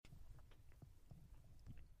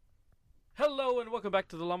Hello and welcome back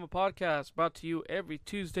to the Llama Podcast, brought to you every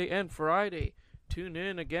Tuesday and Friday. Tune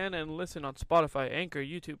in again and listen on Spotify, Anchor,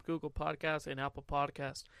 YouTube, Google Podcasts, and Apple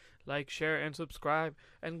Podcasts. Like, share, and subscribe,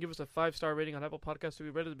 and give us a 5-star rating on Apple Podcasts to be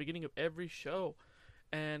read at the beginning of every show.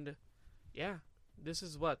 And, yeah, this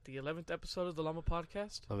is what, the 11th episode of the Llama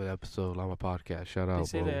Podcast? 11th episode of Llama Podcast. Shout out, They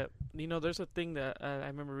say bro. that, there's a thing that I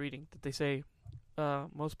remember reading, that they say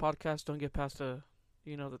most podcasts don't get past the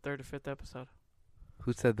third or fifth episode.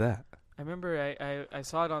 Who said that? I remember I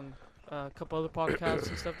saw it on a couple other podcasts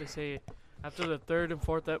and stuff. They say after the third,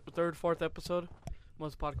 fourth episode,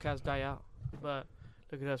 most podcasts die out. But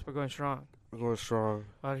look at us, we're going strong. We're going strong.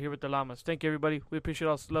 Out here with the llamas. Thank you, everybody. We appreciate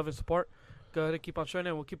all the love and support. Go ahead and keep on showing it,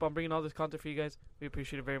 and we'll keep on bringing all this content for you guys. We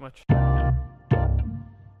appreciate it very much.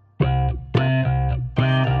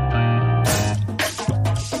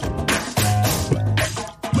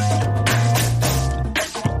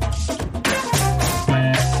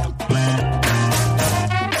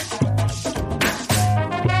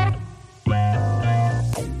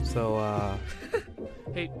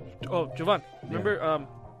 Hey, Jovan, remember,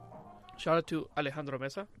 shout out to Alejandro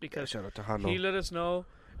Mesa, because shout out to Hano. he let us know,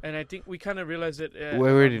 and I think we kind of realized it. We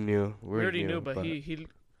already knew. We already knew, but he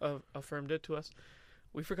affirmed it to us.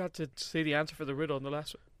 We forgot to say the answer for the riddle in the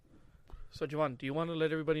last one. So, Jovan, do you want to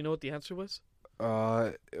let everybody know what the answer was?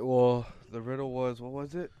 Well, the riddle was, what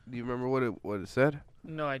was it? Do you remember what it said?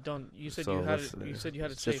 No, I don't. You said So you had let's, it. You said you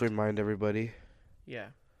had it Just saved. remind everybody. Yeah.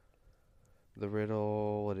 The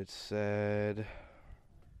riddle, what it said.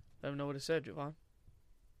 Let them know what it said, Jovan.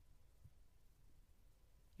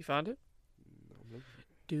 You found it?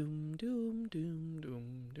 Doom, doom, doom,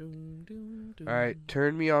 doom, doom, doom, doom. All right,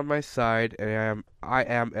 turn me on my side, and I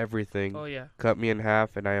am everything. Oh, yeah. Cut me in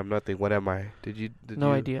half, and I am nothing. What am I?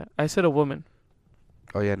 No idea. I said a woman.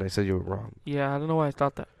 Oh yeah, and I said you were wrong. Yeah, I don't know why I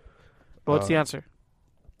thought that. But what's the answer?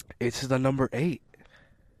 It's the number 8.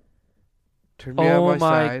 Turn me on Oh my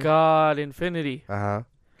my side. God, infinity.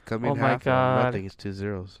 Cut me Oh in my half. God. Nothing. It's 2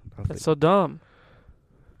 zeros. Nothing. That's so dumb.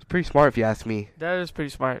 It's pretty smart if you ask me. That is pretty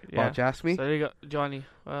smart. Why Yeah. don't you ask me? So there you go, Johnny.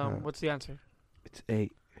 What's the answer? It's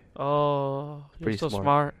 8. Oh, you're Pretty so smart.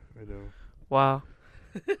 smart. I know. Wow.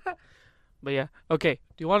 But yeah. Okay.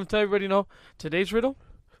 Do you want to tell everybody today's riddle?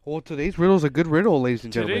 Well, today's riddle is a good riddle, ladies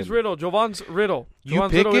and gentlemen. Today's riddle, Jovan's riddle. You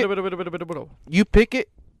Jovan's pick riddle. You pick it.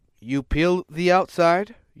 You peel the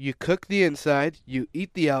outside. You cook the inside. You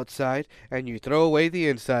eat the outside, and you throw away the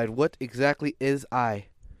inside. What exactly is I?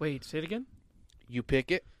 Wait, say it again. You pick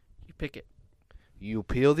it. You pick it. You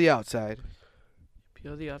peel the outside.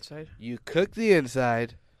 Peel the outside. You cook the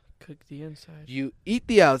inside. Cook the inside. You eat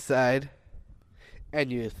the outside,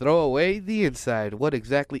 and you throw away the inside. What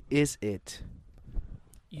exactly is it?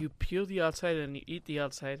 You peel the outside and you eat the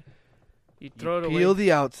outside. You throw it away. You peel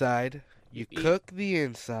the outside. You You cook the You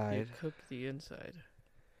inside. cook the inside.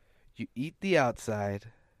 You eat the outside.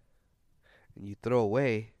 And you throw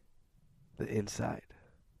away the inside.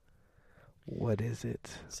 What is it?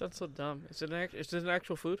 Sounds so dumb. Is it an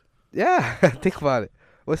actual food? Yeah, think about it.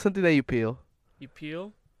 What's something that you peel? You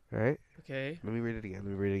peel. Right? Okay. Let me read it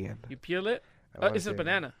again. You peel it. I wanna It's say a it.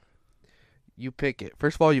 banana. You pick it.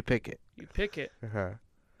 First of all, you pick it. You pick it. Uh-huh.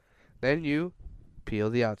 Then you peel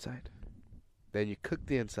the outside. Then you cook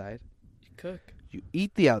the inside. You cook. You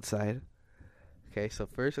eat the outside. Okay, so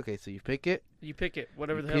so you pick it. You pick it.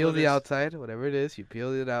 Whatever You the peel hell it the is. outside, whatever it is. You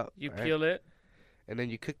peel it out. You right? peel it. And then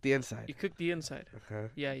you cook the inside. You cook the inside. Uh-huh.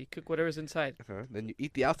 Yeah, you cook whatever's inside. Uh-huh. Then you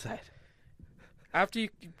eat the outside. After you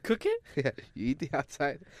cook it? Yeah, you eat the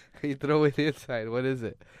outside. And you throw away the inside. What is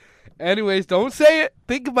it? Anyways, don't say it.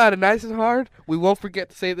 Think about it nice and hard. We won't forget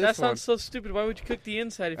to say this That one. sounds so stupid. Why would you cook the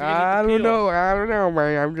inside if you I didn't eat the peel? don't know,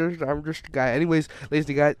 man. I'm just a guy. Anyways, ladies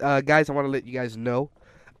and guys, I want to let you guys know,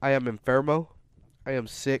 I am enfermo. I am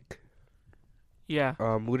sick. Yeah.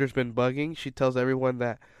 Mooter's been bugging. She tells everyone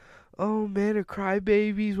that, oh man, they're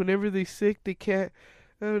crybabies. Whenever they're sick, they can't.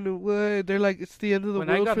 I don't know what. They're like, it's the end of the When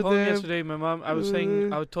world I got for home them. yesterday, my mom, I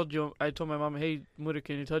told my mom, hey, Mutter,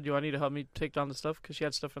 can you tell Giovanni to help me take down the stuff? Because she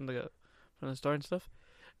had stuff from the store and stuff.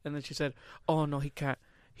 And then she said, oh, no, he can't.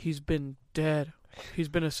 He's been dead. He's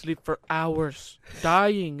been asleep for hours.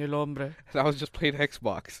 Dying, el hombre. And I was just playing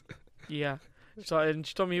Xbox. Yeah. And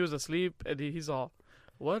she told me he was asleep, and he's all,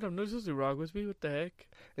 what? I'm not supposed to be wrong with me? What the heck?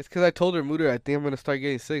 It's because I told her, Mooter, I think I'm going to start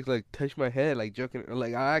getting sick. Like, touch my head, like, joking.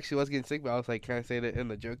 Like, I actually was getting sick, but I was like, can I say that in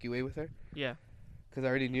the jokey way with her? Yeah. Because I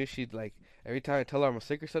already knew she'd, like, every time I tell her I'm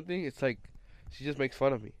sick or something, it's like, she just makes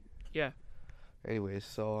fun of me. Yeah. Anyways,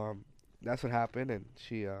 so, that's what happened, and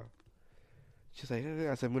she's like,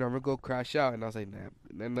 I said, Mooter, I'm going to go crash out. And I was like, nah.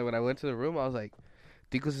 And then when I went to the room, I was like,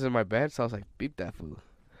 Ticos is in my bed, so I was like, beep that fool.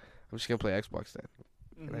 I'm just going to play Xbox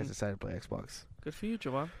then. and I decided to play Xbox. Good for you,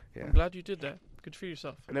 Jawan. Yeah. I'm glad you did that. Good for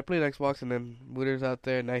yourself. And I played Xbox, and then Mooder's out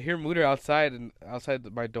there, and I hear Mooder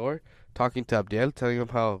outside my door talking to Abdiel, telling him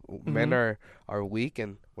how men are weak,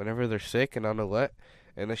 and whenever they're sick, and I don't know what.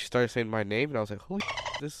 And then she started saying my name, and I was like, "Holy,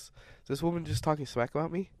 this woman just talking smack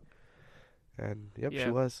about me." And yep, she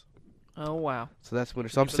was. Oh wow. So that's Mooder.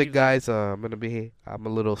 So I'm sick, guys. I'm a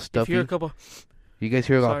little stuffy. If you're a couple. You guys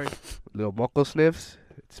hear Sorry. little moco sniffs?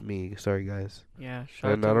 It's me. Sorry, guys. Yeah.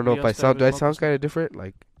 And I don't know if I sound. Do I sound kind of different?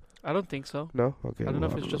 Like. I don't think so. No. Okay. I don't know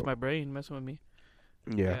if it's just my brain messing with me.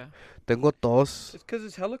 Yeah. Tengo tos. It's because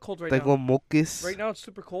it's hella cold right Tengo now. moquis. Right now it's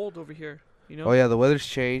super cold over here. You know. Oh yeah, the weather's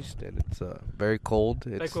changed and it's very cold.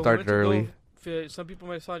 It started early. Some people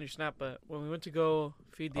might have saw on your snap, but when we went to go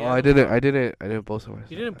feed the I didn't post it.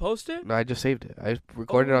 You didn't post it? No, I just saved it. I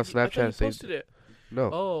recorded it on Snapchat and saved it.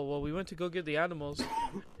 No. Oh, well, we went to go get the animals,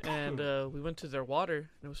 and we went to their water,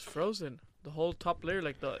 and it was frozen. The whole top layer,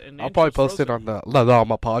 like I'll probably post it on the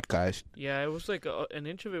Llama podcast. Yeah, it was like an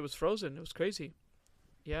inch of it was frozen. It was crazy.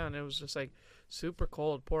 Yeah, and it was just like super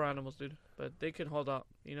cold. Poor animals, dude. But they can hold out,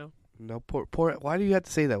 you know? No, poor. Why do you have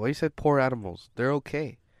to say that? Why you said poor animals? They're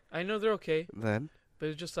okay. I know they're okay. Then? But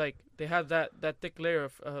it's just like they had that thick layer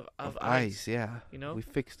of ice. Yeah. You know? We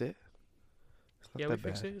fixed it. Yeah, we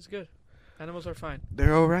fixed it. It's good. Animals are fine.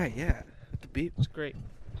 They're all right, yeah. The beep. It's great.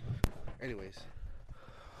 Anyways.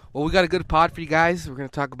 Well, we got a good pod for you guys. We're going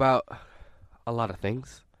to talk about a lot of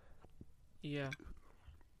things. Yeah.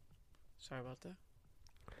 Sorry about that.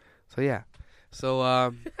 So, yeah.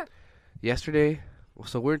 So, yesterday,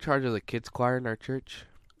 so we're in charge of the kids choir in our church.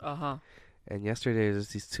 Uh-huh. And yesterday, there's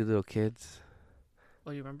these two little kids.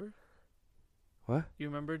 Oh, you remember? What? You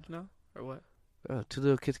remembered now? Or what? Oh, two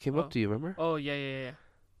little kids came up to you, remember? Oh, yeah.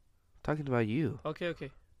 Talking about you. Okay.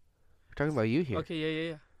 We're talking about you here. Okay,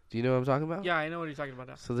 yeah. Do you know what I'm talking about? Yeah, I know what you're talking about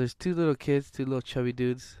now. So there's two little kids, two little chubby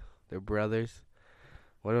dudes. They're brothers.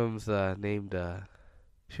 One of them's named,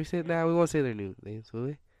 should we say it now? We won't say their new names, will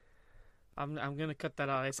we? I'm gonna cut that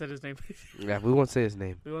out. I said his name. Yeah, we won't say his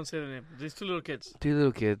name. We won't say the name. These two little kids. Two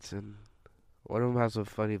little kids, and one of them has a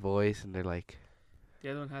funny voice, and they're like... The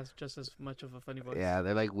other one has just as much of a funny voice. Yeah,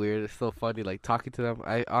 they're like weird. It's so funny, like talking to them.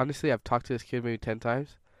 I've talked to this kid maybe 10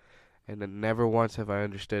 times, and then never once have I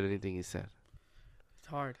understood anything he said. It's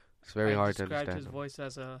hard. It's very hard to understand. I described his voice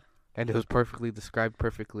as a... And it was described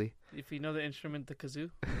perfectly. If you know the instrument, the kazoo.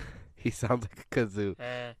 He sounds like a kazoo.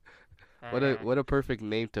 What a perfect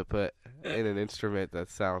name to put in an instrument that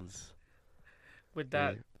sounds... With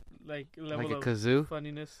that, level like a of kazoo?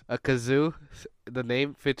 funniness. A kazoo? The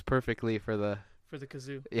name fits perfectly for the... For the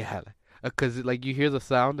kazoo. Yeah, a kazoo. Like you hear the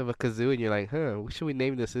sound of a kazoo and you're like, what should we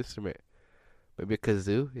name this instrument? Maybe a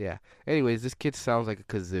kazoo? Yeah. Anyways, this kid sounds like a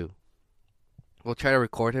kazoo. We'll try to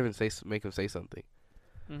record him and make him say something.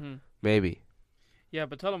 Mm-hmm. Maybe. Yeah,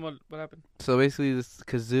 but tell him what happened. So basically, this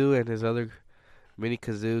kazoo and his other mini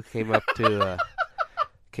kazoo came up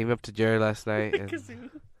to Jerry last night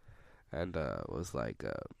and was like,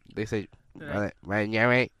 they say,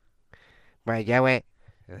 Jerry.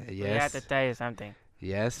 Yes. I have to tell you something.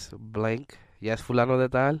 Yes, blank. Yes, fulano de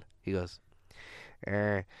tal. He goes,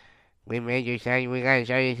 we made you something. We gotta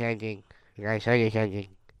show you something.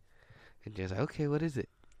 And just like, okay, what is it?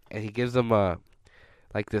 And he gives them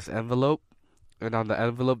like this envelope, and on the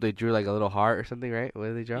envelope they drew like a little heart or something, right? What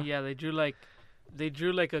did they draw? Yeah, they drew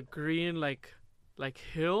like a green like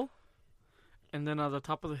hill, and then on the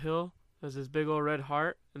top of the hill there's this big old red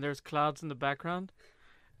heart, and there's clouds in the background,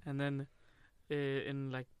 and then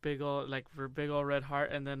in like big old red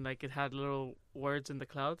heart, and then like it had little words in the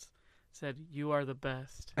clouds. Said, "You are the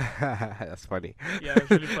best." That's funny. Yeah, it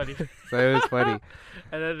was really funny. So it was funny.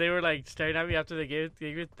 And then they were like staring at me after they gave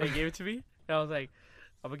it to me, and I was like,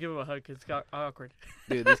 "I'm gonna give him a hug because it's got awkward."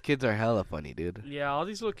 Dude, these kids are hella funny, dude. Yeah, all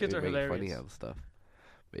these little kids are hilarious. Funny and stuff.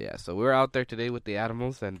 But yeah, so we were out there today with the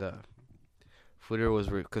animals, and Footer was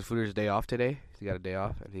because Footer's day off today. He got a day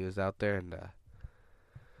off, and he was out there, and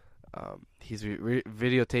he's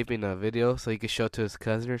videotaping a video so he could show it to his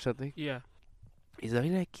cousin or something. Yeah. He's like,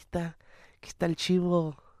 mira, aquí está el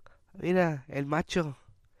chivo, mira, el macho,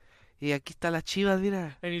 y aquí está la chiva,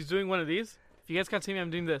 mira. And he's doing one of these. If you guys can't see me,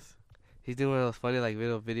 I'm doing this. He's doing one of those funny like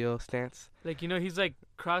video stance. Like, you know, he's like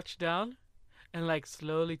crouched down and like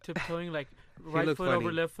slowly tiptoeing, like right foot funny.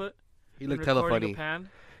 over left foot. He looked hella funny.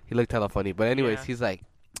 He looked hella funny. But anyways, Yeah. he's like,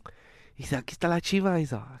 aquí está la chiva.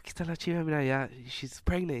 He's like, aquí está la chiva, mira, ya, she's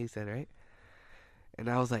pregnant, he said, right? And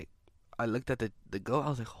I was like, I looked at the goat. I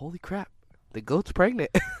was like, holy crap. The goat's pregnant.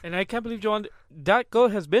 And I can't believe, Joanne, that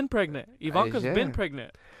goat has been pregnant. Ivanka's been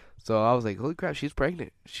pregnant. So I was like, holy crap, she's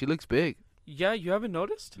pregnant. She looks big. Yeah, you haven't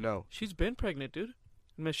noticed? No. She's been pregnant, dude.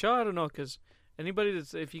 Michelle, I don't know, because Anybody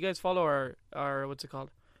that's if you guys follow our what's it called,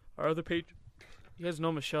 our other page, you guys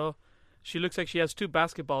know Michelle. She looks like she has 2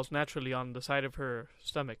 basketballs naturally on the side of her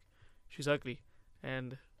stomach. She's ugly,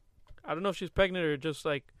 and I don't know if she's pregnant or just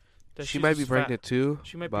like that. She might be pregnant too.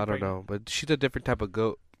 She might be but I don't pregnant. know. But she's a different type of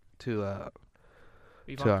goat to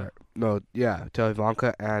Ivanka to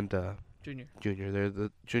Ivanka and Junior. Junior. They're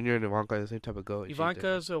the Junior and Ivanka are the same type of goat.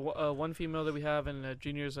 Ivanka's one female that we have, and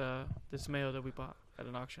Junior's this male that we bought at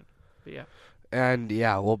an auction. But yeah. And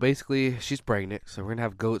yeah, well, basically, she's pregnant, so we're gonna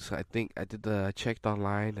have goats. I think I checked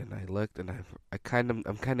online and I looked, and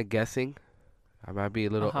I'm kind of guessing. I might be a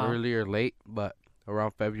little early or late, but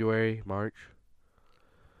around February, March,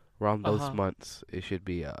 around those months, it should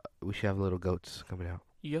be. We should have little goats coming out.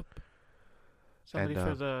 Yep. Somebody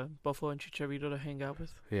for the buffalo and chicharito to hang out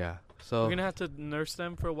with. Yeah. So we're gonna have to nurse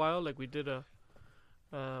them for a while, like we did a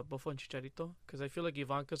buffalo and chicharito, because I feel like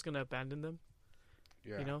Ivanka's gonna abandon them.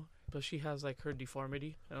 Yeah. You know. But she has like her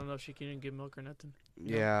deformity. I don't know if she can even give milk or nothing.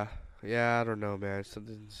 Yeah, I don't know, man.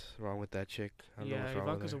 Something's wrong with that chick. I don't know what's wrong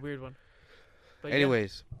Ivanka's with her. a weird one. But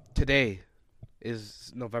anyways, today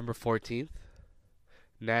is November 14th,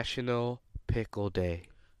 National Pickle Day.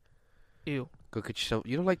 Ew. Go get yourself.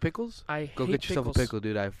 You don't like pickles? I Go hate get yourself pickles. a pickle,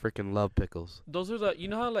 dude. I freaking love pickles. Those are the. You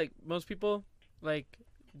know how like most people like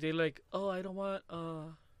they like. Oh, I don't want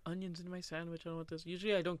onions in my sandwich. I don't want this.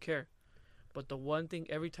 Usually I don't care. But the one thing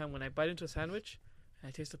every time when I bite into a sandwich and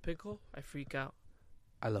I taste a pickle, I freak out.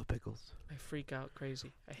 I love pickles. I freak out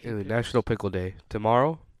crazy. I hate Anyway, pickles. National Pickle Day.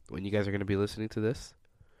 Tomorrow, when you guys are going to be listening to this,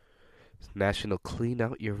 it's National Clean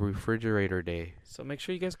Out Your Refrigerator Day. So make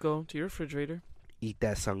sure you guys go to your refrigerator. Eat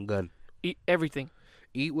that sungun. Eat everything.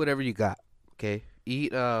 Eat whatever you got, okay?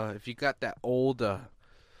 Eat, if you got that old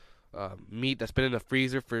meat that's been in the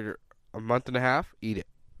freezer for a month and a half, eat it.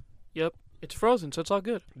 Yep. It's frozen, so it's all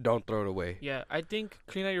good. Don't throw it away. Yeah, I think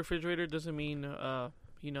clean out your refrigerator doesn't mean,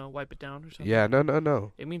 wipe it down or something. Yeah,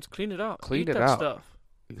 no. It means clean it out. Clean Eat it that out. stuff.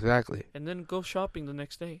 Exactly. And then go shopping the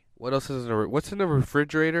next day. What else is what's in the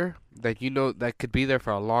refrigerator that you know that could be there for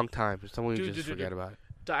a long time? Someone Dude, just forget about it.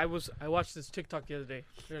 I watched this TikTok the other day.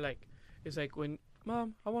 It's like when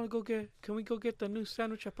Mom, can we go get the new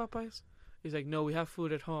sandwich at Popeyes? He's like, no, we have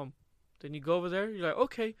food at home. Then you go over there. You're like,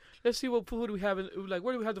 okay, let's see what food we have.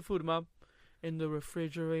 Where do we have the food, Mom? In the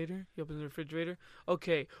refrigerator. You open the refrigerator.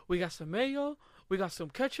 Okay, we got some mayo. We got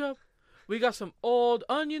some ketchup. We got some old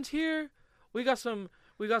onions here. We got some.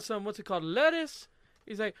 What's it called? Lettuce.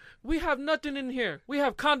 He's like, we have nothing in here. We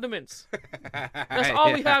have condiments. That's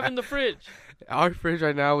all we have in the fridge. Our fridge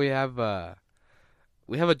right now we have a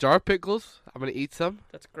jar of pickles. I'm gonna eat some.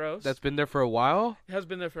 That's gross. That's been there for a while. It has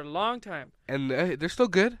been there for a long time. And they're still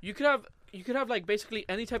good. You could have like basically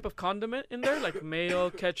any type of condiment in there, like mayo,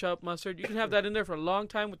 ketchup, mustard. You can have that in there for a long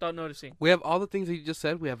time without noticing. We have all the things that you just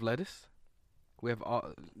said. We have lettuce. We have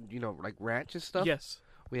all, like ranch and stuff. Yes.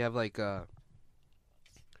 We have like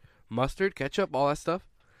mustard, ketchup, all that stuff.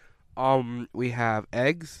 We have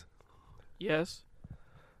eggs. Yes.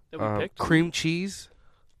 That we picked. Cream cheese.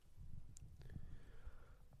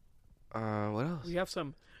 What else? We have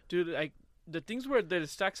some, dude. Like the things where that it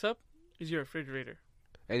stacks up is your refrigerator.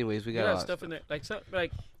 Anyways, we You got a got lot of stuff in there,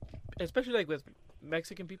 like especially like with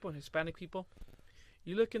Mexican people and Hispanic people.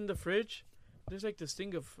 You look in the fridge. There's like this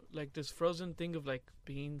thing of like this frozen thing of like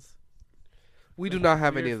beans. We like do not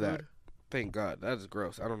have weird any of food. that. Thank God. That is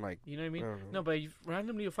gross. I don't like. You know what I mean? I don't know. No, but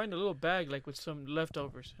randomly you'll find a little bag like with some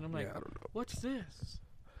leftovers, and I'm like, I don't know. what's this?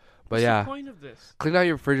 But What's yeah, the point of this? clean out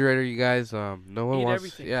your refrigerator, you guys. No one Eat wants.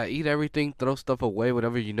 everything. Yeah, eat everything. Throw stuff away.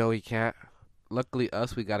 Whatever you know you can't. Luckily,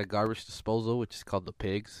 we got a garbage disposal, which is called the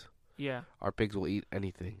pigs. Yeah. Our pigs will eat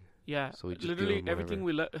anything. Yeah. So we just literally give 'em everything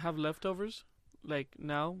we have leftovers. Like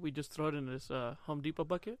now, we just throw it in this Home Depot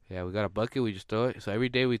bucket. Yeah, we got a bucket. We just throw it. So every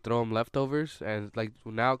day we throw them leftovers, and like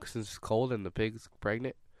now since it's cold and the pig's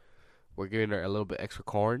pregnant, we're giving her a little bit extra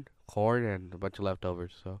corn, and a bunch of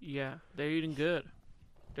leftovers. So Yeah, they're eating good.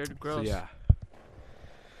 They're gross. So yeah.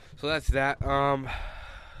 So that's that.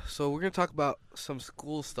 So we're gonna talk about some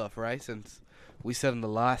school stuff, right? Since we said in the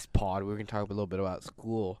last pod we were gonna talk a little bit about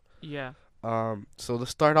school. Yeah. So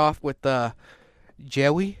let's start off with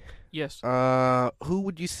Joey. Yes. Who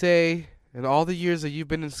would you say in all the years that you've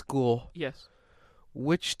been in school? Yes.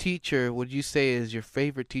 Which teacher would you say is your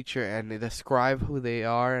favorite teacher, and describe who they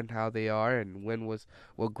are and how they are, and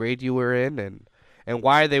what grade you were in, and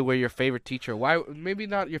why they were your favorite teacher? Why maybe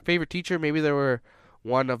not your favorite teacher, maybe they were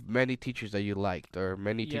one of many teachers that you liked or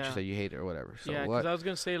many teachers that you hated or whatever. So yeah, because I was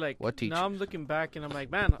gonna say like what teachers? now I'm looking back and I'm like,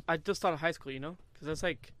 man, I just thought of high school, because that's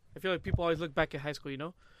like I feel like people always look back at high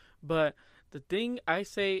school, but the thing I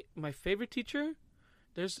say my favorite teacher,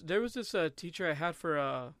 there was this teacher I had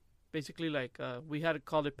for basically like we had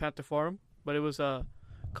called it Panther Forum, but it was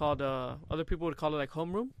called other people would call it like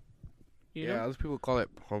homeroom. You know? Other people call it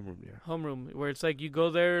homeroom. Yeah. Homeroom, where it's like you go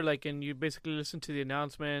there like and you basically listen to the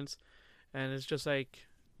announcements, and it's just like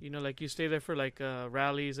like you stay there for like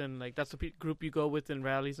rallies and like that's the group you go with in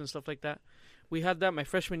rallies and stuff like that. We had that my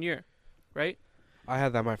freshman year, right? I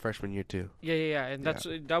had that my freshman year too. Yeah, and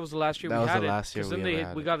that was the last year That we was had the it. last year 'Cause we then ever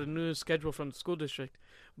had we it. got a new schedule from the school district,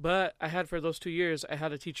 but I had for those 2 years I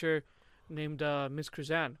had a teacher named Miss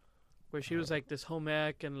Cruzan, where she was like this home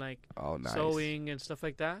ec and like Oh, nice. sewing and stuff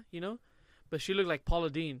like that, But she looked like Paula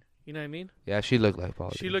Dean, you know what I mean? Yeah, she looked like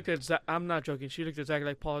Paul. She looked I'm not joking. She looked exactly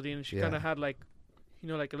like Paula Dean, and she Yeah. kind of had like,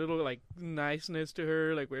 like a little like niceness to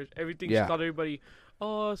her, like where everything Yeah. she called everybody,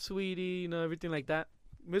 oh sweetie, everything like that.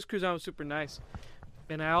 Miss Cruzan was super nice,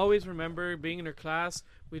 and I always remember being in her class.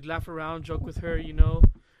 We'd laugh around, joke with her,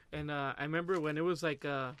 And I remember when it was like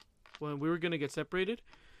when we were gonna get separated,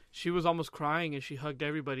 she was almost crying and she hugged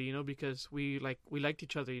everybody, because we liked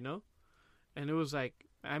each other, And it was like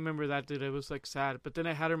I remember that, dude. It was like sad. But then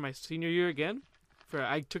I had her my senior year again.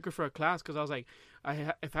 I took her for a class because I was like,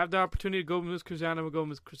 if I have the opportunity to go with Miss Cruzan, I'm gonna go with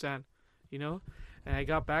Miss Cruzan, And I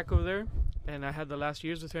got back over there, and I had the last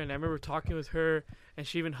years with her, and I remember talking with her, and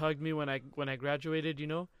she even hugged me when I graduated,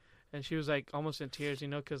 And she was like almost in tears,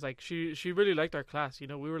 because like she really liked our class, We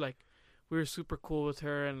were super cool with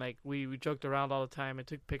her, and like we joked around all the time and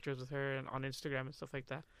took pictures with her and on Instagram and stuff like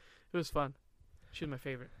that. It was fun. She was my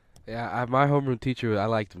favorite. Yeah, my homeroom teacher, I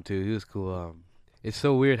liked him too. He was cool. It's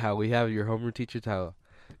so weird how we have your homeroom teachers. How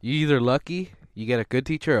you either lucky you get a good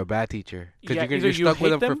teacher or a bad teacher because you're stuck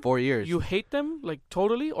with them for 4 years. You hate them like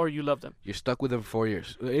totally, or you love them. You're stuck with them for 4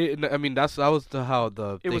 years. I mean, that was how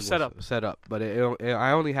the thing was set up. Set up, but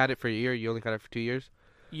I only had it for a year. You only had it for 2 years.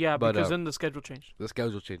 Yeah, because then the schedule changed. The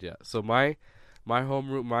schedule changed. Yeah. So my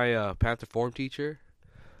homeroom, my Panther Form teacher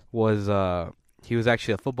was he was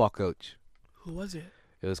actually a football coach. Who was it?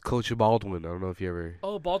 It was Coach Baldwin. I don't know if you ever.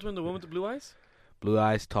 Oh, Baldwin, the one with the blue eyes. Blue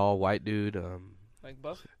eyes, tall, white dude. Like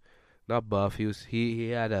buff. Not buff.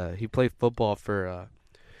 He played football for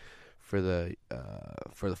the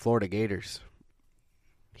Florida Gators.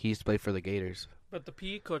 He used to play for the Gators. But the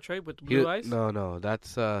PE coach, right, with the blue eyes? No,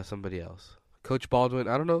 that's somebody else. Coach Baldwin.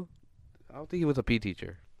 I don't know. I don't think he was a PE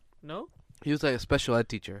teacher. No. He was like a special ed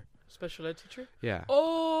teacher. Special ed teacher. Yeah.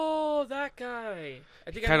 Oh, that guy.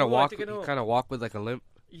 I think kind of walk. I know. Kind of walk with like a limp.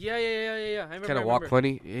 Yeah. I remember. Kind of walk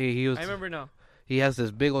funny. He was. I remember now. He has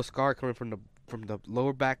this big old scar coming from the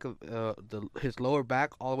lower back of his lower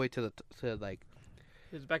back all the way to like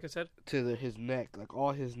his back of his head to his neck, like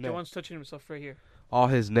all his neck. The one's touching himself right here. All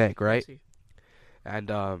his neck, right?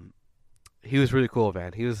 And he was really cool,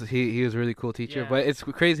 man. He was really cool teacher. Yeah. But it's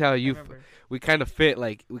crazy how we kind of fit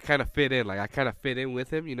in. Like I kind of fit in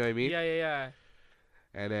with him. You know what I mean? Yeah.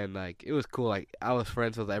 And then like it was cool. Like I was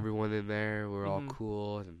friends with everyone in there. We were all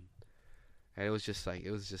cool and it was just like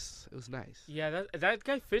it was nice. Yeah, that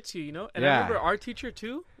guy fits you, And I remember our teacher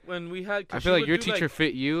too when we had. I feel like your teacher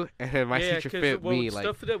fit you, and then my teacher fit me. Like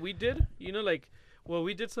stuff that we did, like what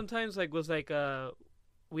we did sometimes, like was like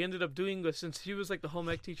we ended up doing since he was like the home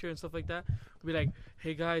ec teacher and stuff like that. We'd be like,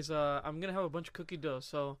 hey guys, I'm gonna have a bunch of cookie dough,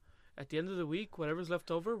 so at the end of the week, whatever's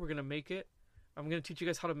left over, we're gonna make it. I'm gonna teach you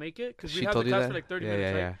guys how to make it because we have the class for like 30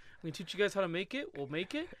 minutes, right? Yeah. I'm gonna teach you guys how to make it. We'll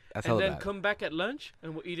make it, and then come back at lunch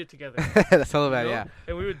and we'll eat it together. That's all about, yeah.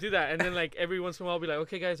 And we would do that, and then like every once in a while, I'll be like,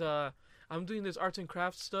 okay, guys, I'm doing this arts and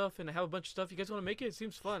crafts stuff, and I have a bunch of stuff. You guys want to make it? It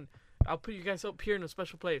seems fun. I'll put you guys up here in a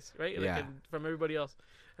special place, right? Yeah. Like from everybody else.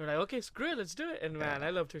 And we're like, okay, screw it, let's do it. And man,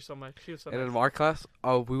 I loved her so much. She was so nice. And in our class,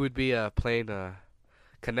 we would be playing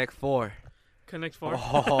Connect 4. Connect 4.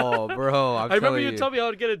 Oh, bro, I remember you told me how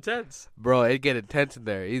it would get intense. Bro, it'd get intense in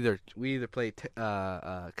there. We either play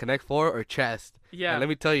Connect 4 or chess. Yeah. And let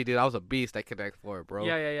me tell you, dude, I was a beast at Connect 4, bro.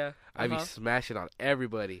 Yeah. I'd be smashing on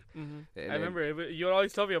everybody. Mm-hmm. I remember you would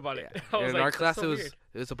always tell me about it. I was in our class, it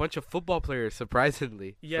was a bunch of football players,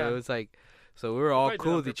 surprisingly. Yeah. So it was like, so we were all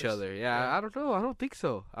cool with each other. Yeah, I don't know. I don't think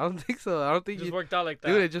so. I don't think it just worked out like that.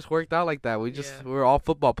 Dude, it just worked out like that. We were all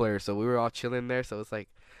football players, so we were all chilling there. So it's like.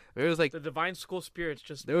 It was like the divine school spirits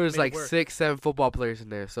just. There was like 6, 7 football players in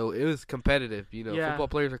there, so it was competitive. Yeah. Football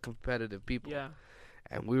players are competitive people. Yeah.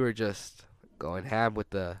 And we were just going ham with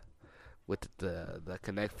the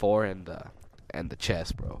Connect 4 and the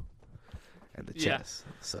chess, bro, and the chess.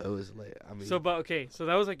 So it was like So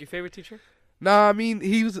that was like your favorite teacher? Nah, I mean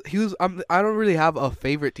he was. I don't really have a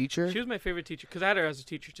favorite teacher. She was my favorite teacher because I had her as a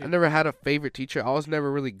teacher too. I never had a favorite teacher. I was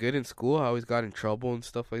never really good in school. I always got in trouble and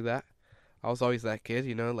stuff like that. I was always that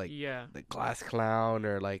kid, like the class clown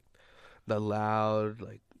or like the loud,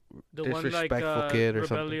 like the disrespectful one, like, kid or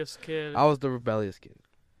rebellious something. Kid. I was the rebellious kid.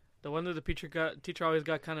 The one that the teacher always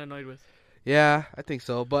got kind of annoyed with. Yeah, I think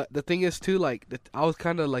so. But the thing is too, like, I was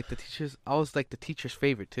kind of like the teachers. I was like the teacher's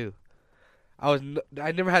favorite too. I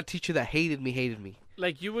never had a teacher that hated me.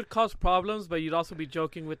 Like, you would cause problems, but you'd also be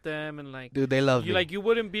joking with them and like. Dude, they loved me. Like, you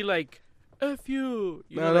wouldn't be like, "F you."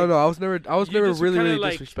 No. I was never really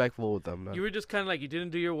like, disrespectful with them. No. You were just kind of like, you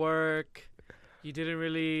didn't do your work. You didn't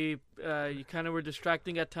really. You kind of were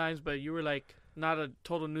distracting at times, but you were like not a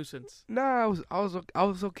total nuisance. Nah, I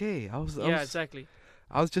was okay. Exactly.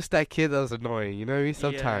 I was just that kid that was annoying. You know what I mean?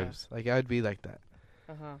 Sometimes, like, I'd be like that.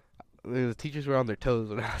 The teachers were on their toes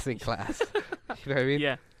when I was in class. You know what I mean?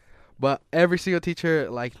 Yeah. But every single teacher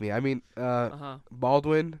liked me. I mean,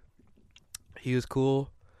 Baldwin, he was cool.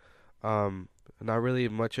 Not really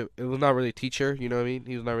much of. It was not really a teacher. You know what I mean?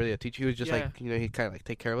 He was not really a teacher. He was just like, you know, he kind of like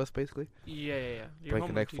take care of us basically. Yeah. Playing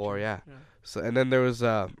Connect 4, yeah. So and then there was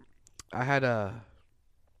I had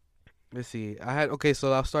let's see. Okay,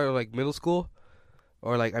 so I started like middle school,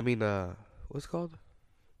 or like what's it called?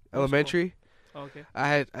 Elementary. Oh, okay. I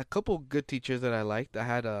had a couple good teachers that I liked. I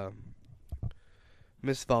had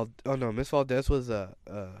Miss Valdez was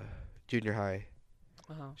junior high.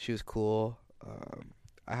 She was cool.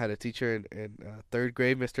 I had a teacher in third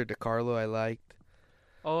grade, Mr. DeCarlo. I liked.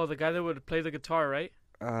 Oh, the guy that would play the guitar, right?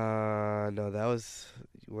 No, that was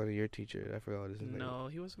one of your teachers. I forgot what his name. No,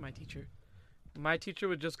 he wasn't my teacher. My teacher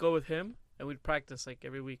would just go with him, and we'd practice like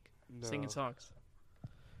every week, singing songs.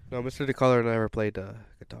 No, Mr. DeCarlo never played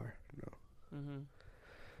guitar. No.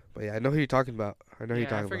 But yeah, I know who you're talking about. I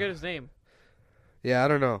forget his name. Yeah, I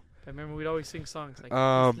don't know. I remember we'd always sing songs like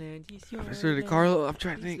Mr. DeCarlo, I'm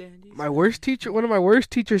trying to think. One of my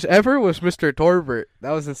worst teachers ever was Mr. Torbert.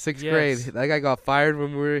 That was in 6th grade. That guy got fired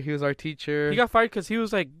when he was our teacher. He got fired because he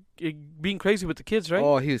was like being crazy with the kids, right?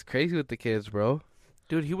 Oh, he was crazy with the kids, bro.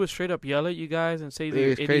 Dude, he would straight up yell at you guys and say they're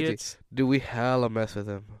idiots. Crazy. Dude, we hella mess with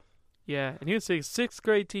him. Yeah, and he was a 6th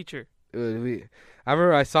grade teacher. Dude, I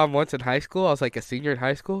remember I saw him once in high school. I was like a senior in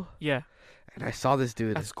high school. Yeah. And I saw this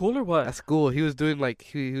dude. At school or what? At school. He was doing like,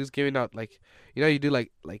 he was giving out like, you know, you do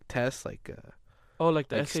like tests like. Like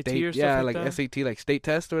the SAT or stuff like that? Yeah, like SAT, like state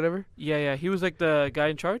test or whatever. Yeah. He was like the guy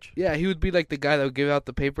in charge? Yeah, he would be like the guy that would give out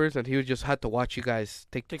the papers, and he would just have to watch you guys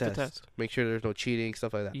take the test. Make sure there's no cheating,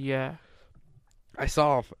 stuff like that. Yeah. I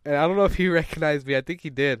saw him, and I don't know if he recognized me. I think he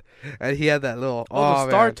did. And he had that little... the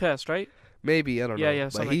STAR test, right? Maybe, I don't know. Yeah,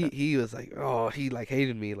 but he was like, he like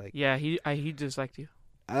hated me. Like. Yeah, he disliked you.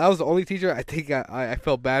 That was the only teacher I think I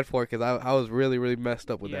felt bad for, because I was really, really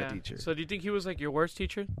messed up with that teacher. So do you think he was like your worst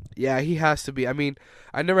teacher? Yeah, he has to be. I mean,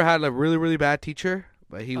 I never had a really, really bad teacher,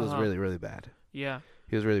 but he was really, really bad. Yeah.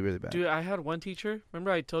 He was really, really bad. Dude, I had one teacher.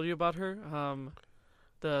 Remember I told you about her?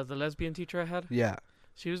 The lesbian teacher I had? Yeah.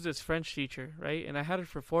 She was this French teacher, right? And I had her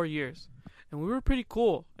for 4 years. And we were pretty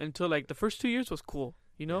cool until like the first 2 years was cool,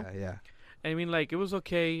 you know? Yeah. I mean, like, it was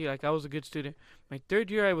okay. Like, I was a good student. My 3rd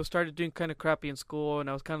year, I started doing kind of crappy in school, and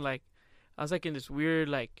I was kind of like, I was like in this weird,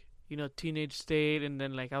 like, you know, teenage state, and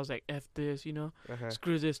then like I was like, F this, you know,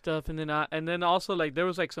 screw this stuff, and then also like there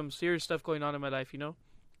was like some serious stuff going on in my life, you know,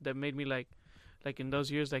 that made me like in those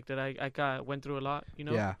years like that I went through a lot, you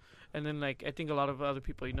know. Yeah. And then like I think a lot of other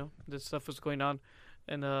people, you know, this stuff was going on,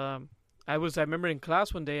 and I remember in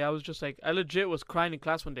class one day I was just like, I legit was crying in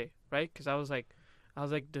class one day, right? Because I was like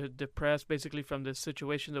depressed basically from this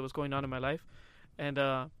situation that was going on in my life, and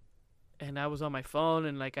I was on my phone,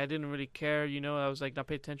 and like I didn't really care, you know. I was like not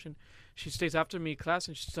paying attention. She stays after me in class,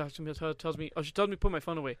 and she talks to me, tells me to put my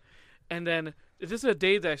phone away. And then this is a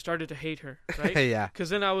day that I started to hate her, right? Yeah. Because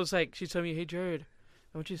then I was like, she told me, "Hey Jared,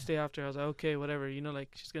 I want you to stay after." I was like, "Okay, whatever." You know, like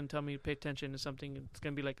she's gonna tell me to pay attention to something. It's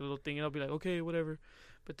gonna be like a little thing, and I'll be like, "Okay, whatever."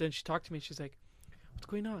 But then she talked to me. She's like, "What's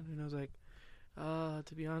going on?" And I was like,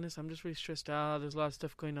 to be honest, I'm just really stressed out. There's a lot of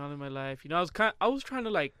stuff going on in my life. You know, I was trying to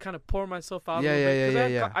like kind of pour myself out a little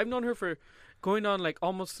bit. Yeah. I've known her for going on like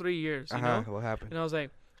almost 3 years, you know? What happened? And I was like,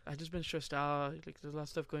 I just been stressed out. Like there's a lot of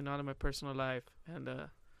stuff going on in my personal life, and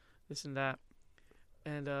this and that.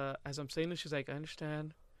 And as I'm saying this, she's like, I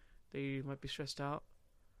understand that you might be stressed out.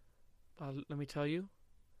 Let me tell you,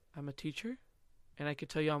 I'm a teacher, and I could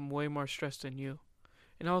tell you I'm way more stressed than you.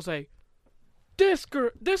 And I was like,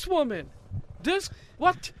 this woman,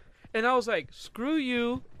 what? And I was like, screw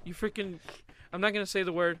you, you freaking, I'm not going to say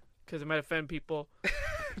the word because it might offend people.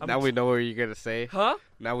 Now we know what you're going to say. Huh?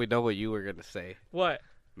 Now we know what you were going to say. What?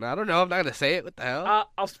 No, I don't know. I'm not going to say it. What the hell?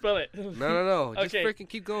 I'll spell it. No. Just freaking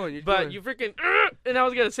keep going. You freaking, and I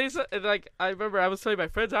was going to say something, and like, I remember I was telling my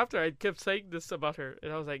friends after, I kept saying this about her,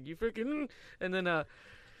 and I was like, you freaking, and then,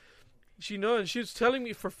 And she was telling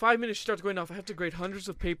me for 5 minutes. She starts going off. I have to grade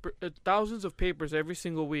thousands of papers every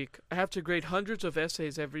single week. I have to grade hundreds of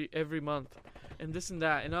essays every month, and this and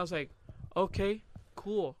that. And I was like, okay,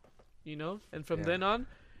 cool, And from then on,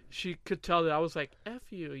 she could tell that I was like, F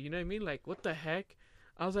you, you know what I mean? Like, what the heck?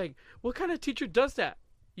 I was like, what kind of teacher does that?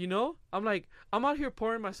 I'm like, I'm out here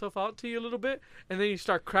pouring myself out to you a little bit, and then you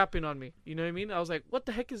start crapping on me. You know what I mean? I was like, what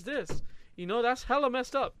the heck is this? That's hella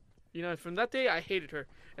messed up. From that day, I hated her.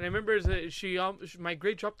 And I remember my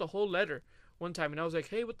grade dropped the whole letter one time, and I was like,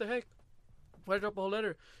 hey, what the heck? Why drop a whole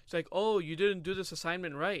letter? She's like, oh, you didn't do this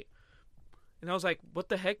assignment right. And I was like, what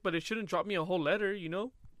the heck? But it shouldn't drop me a whole letter,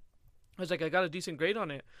 I was like, I got a decent grade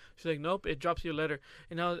on it. She's like, nope, it drops you a letter.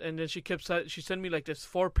 And then she sent me like this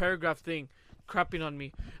 4-paragraph thing, crapping on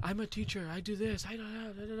me. I'm a teacher. I do this. I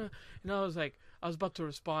don't. And I was like, I was about to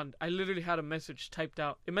respond. I literally had a message typed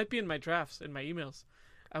out. It might be in my drafts, in my emails.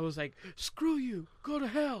 I was like, screw you. Go to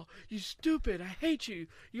hell. You stupid. I hate you.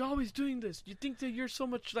 You're always doing this. You think that you're so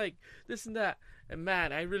much like this and that. And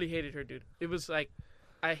man, I really hated her, dude. It was like,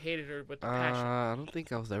 I hated her with passion. I don't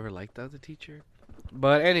think I was ever like that as a teacher.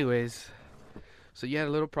 But anyways, so you had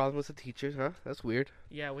a little problem with the teachers, huh? That's weird.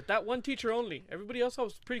 Yeah, with that one teacher only. Everybody else I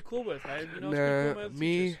was pretty cool with. I was pretty cool with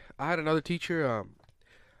teachers. I had another teacher.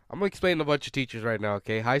 I'm going to explain a bunch of teachers right now,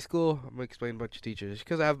 okay? High school, I'm going to explain a bunch of teachers.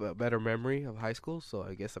 Because I have a better memory of high school, so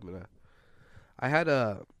I guess I'm going to... I had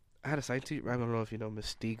a science teacher, I don't know if you know Miss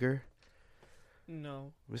Steger.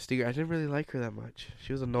 No. Miss Steger, I didn't really like her that much.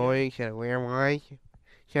 She was annoying, she had a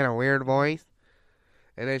weird voice.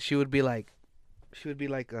 And then she would be like... Like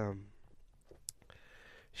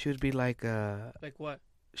what?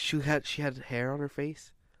 She had hair on her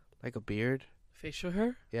face, like a beard. Facial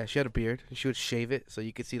hair? Yeah, she had a beard, and she would shave it so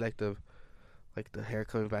you could see like the hair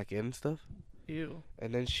coming back in and stuff. Ew.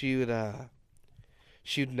 And then she'd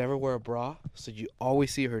never wear a bra, so you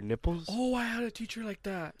always see her nipples. Oh, I had a teacher like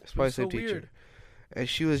that. It's probably the same teacher. Weird. And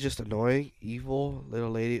she was just annoying, evil little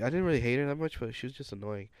lady. I didn't really hate her that much, but she was just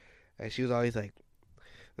annoying. And she was always like,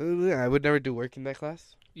 I would never do work in that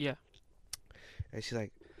class. Yeah. And she's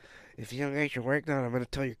like, if you don't get your work done, I'm going to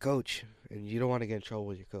tell your coach. And you don't want to get in trouble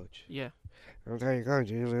with your coach. Yeah. I'm telling your coach.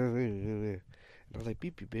 And I was like,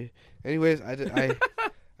 beep, beep, beep. Anyways, I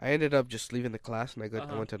ended up just leaving the class, and I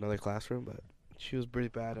went to another classroom, but she was pretty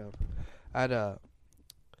bad. I had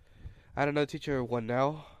another teacher,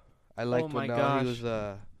 Wanell. I liked Wanell. Gosh. He was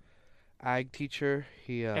a ag teacher.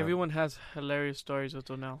 Everyone has hilarious stories with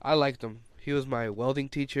Wanell. I liked him. He was my welding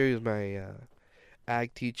teacher. He was my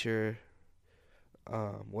ag teacher.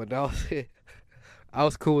 Wanell, I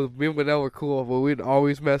was cool with me and Wanell were cool, but we'd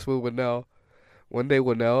always mess with Wanell. One day,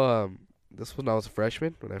 Wanell, this was when I was a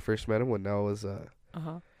freshman. When I first met him, Wanell was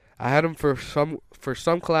I had him for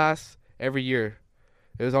some class every year.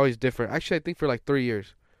 It was always different. Actually, I think for like 3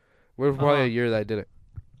 years. It was probably a year that I did it.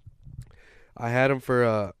 I had him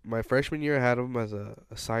for my freshman year. I had him as a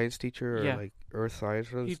science teacher or like earth science.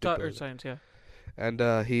 He taught earth science, yeah. And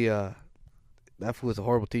that fool was a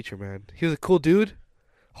horrible teacher, man. He was a cool dude.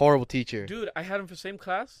 Horrible teacher. Dude, I had him for same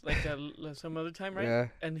class, like some other time, right? Yeah.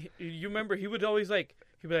 And you remember, he would always he'd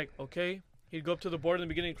be like, okay. He'd go up to the board in the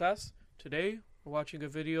beginning of class. Today, we're watching a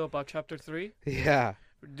video about chapter 3. Yeah.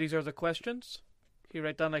 These are the questions. He'd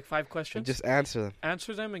write down like 5 questions. And just answer them.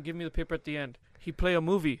 Answer them and give me the paper at the end. He'd play a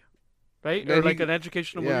movie, right? Or like an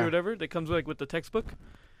educational movie or whatever that comes with the textbook.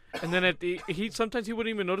 And then sometimes he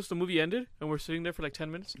wouldn't even notice the movie ended, and we're sitting there for like 10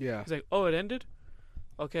 minutes. Yeah. He's like, oh, it ended?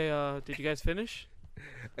 Okay, did you guys finish?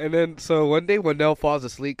 And then, so one day Wanell falls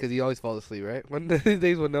asleep, because he always falls asleep, right? One of these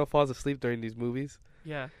days Wanell falls asleep during these movies.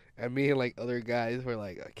 Yeah. And me and like other guys were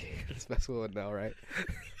like, okay, let's mess with Wanell, right?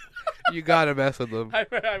 You gotta mess with him. I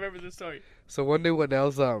remember this story. So one day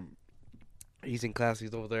Wanell's, he's in class,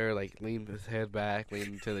 he's over there, like, leaning his head back,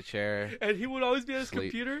 leaning to the chair. And he would always be on his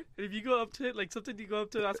computer, and if you go up to it, like, sometimes you go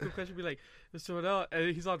up to ask him a question, be like, Mr. Wanell,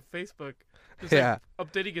 and he's on Facebook. Just,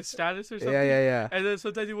 updating his status or something. Yeah. And then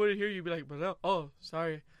sometimes he wouldn't hear you, be like, Wanell, oh,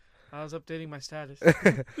 sorry. I was updating my status.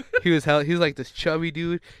 He was like this chubby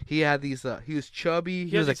dude. He had these. He was chubby.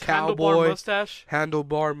 He was a cowboy.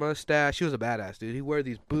 Handlebar mustache. He was a badass dude. He'd wear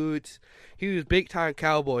these boots. He was big time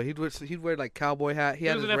cowboy. He'd wear like cowboy hat. He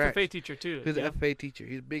was an FFA teacher too. He was an FFA teacher.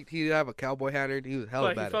 He's big. He'd have a cowboy hat. He was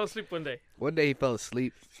hella badass. He fell asleep one day. One day he fell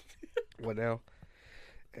asleep. Wanell,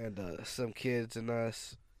 and some kids and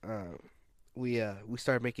us. We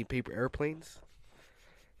started making paper airplanes.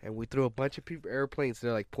 And we threw a bunch of paper airplanes.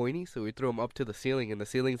 They're like pointy, so we threw them up to the ceiling. And the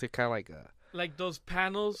ceilings are kind of like those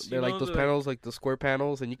panels. They're like those panels, like the square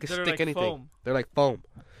panels, and you can stick like anything. Foam. They're like foam.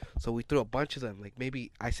 So we threw a bunch of them, like maybe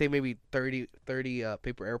 30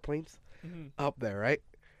 paper airplanes up there, right?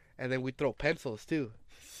 And then we throw pencils too.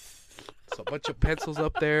 So a bunch of pencils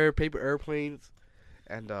up there, paper airplanes,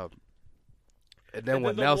 and then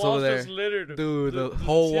when Nell's over there, dude, the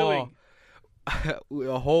whole wall,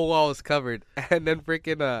 a whole wall is covered, and then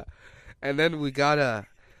freaking and then we got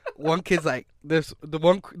one kid's like there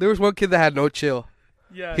was one kid that had no chill.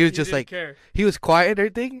 Yeah, he was just like care. He was quiet and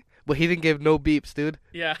everything, but he didn't give no beeps, dude.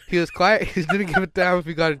 Yeah, he was quiet. He didn't give a damn if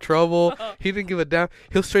he got in trouble. He didn't give a damn.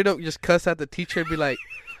 He'll straight up just cuss at the teacher and be like,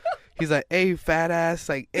 he's like, "Hey, fat ass,"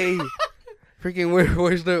 like, "Hey." Freaking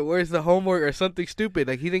where's the homework or something stupid?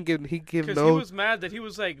 Like he give no. Because he was mad that he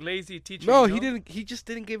was like lazy teaching. No, he didn't. He just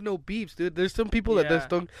didn't give no beeps, dude. There's some people that just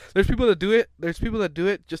don't. There's people that do it. There's people that do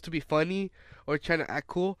it just to be funny or trying to act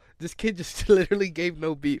cool. This kid just literally gave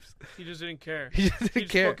no beeps. He just didn't care. He just didn't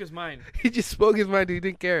care. Spoke his mind. He just spoke his mind. He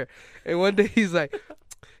didn't care. And one day he's like,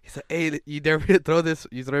 "Hey, you dare me to throw this?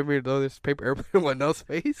 You dare me to throw this paper airplane in one else's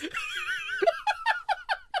face?"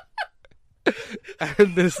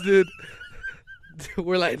 And this dude.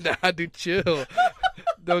 We're like, "Nah, dude, chill.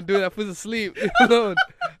 Don't do that. Fool's asleep. Leave him alone."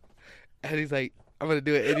 And he's like, "I'm gonna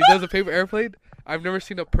do it." And he does a paper airplane. I've never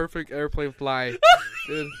seen a perfect airplane fly,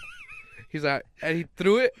 dude. He's like, and he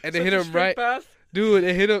threw it, and it hit him right. Path? Dude,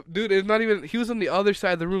 it hit him. Dude, it's not even. He was on the other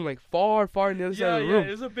side of the room, like far on the other side of the room.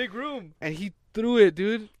 Yeah, it's a big room. And he threw it,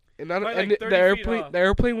 dude. And the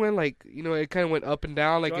airplane went like, it kind of went up and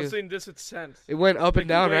down, like. So I'm saying this with sense. It went up and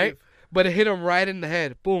down, right? But it hit him right in the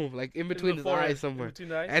head. Boom. Like in between his eyes somewhere. In between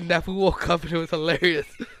the eyes? And that fool woke up and it was hilarious.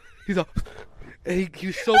 He's like, and he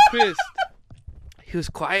was so pissed. He was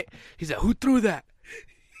quiet. He's like, "Who threw that?"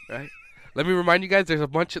 Right? Let me remind you guys,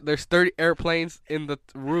 there's 30 airplanes in the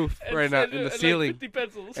roof right now, in the ceiling. Like 50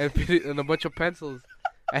 pencils. And a bunch of pencils.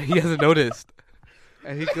 And he hasn't noticed.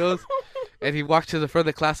 And he goes, and he walks to the front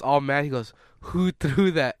of the class all mad. He goes, "Who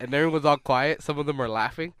threw that?" And everyone's all quiet. Some of them are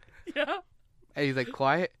laughing. Yeah. And he's like,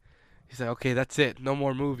 quiet. He's like, "Okay, that's it. No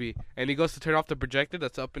more movie." And he goes to turn off the projector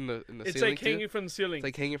that's up in the ceiling. It's like hanging from the ceiling. It's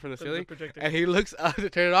like hanging from the ceiling. And he looks up to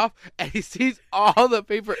turn it off, and he sees all the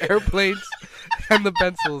paper airplanes and the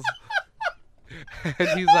pencils.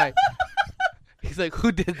 And he's like,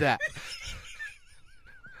 "Who did that?"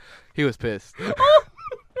 He was pissed. Oh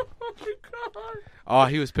my god. Oh,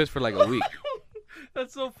 he was pissed for like a week.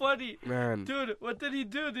 That's so funny. Man. Dude, what did he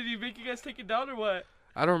do? Did he make you guys take it down or what?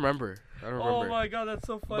 I don't remember. Oh my god, that's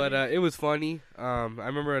so funny. But it was funny. I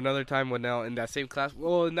remember another time when now in that same class.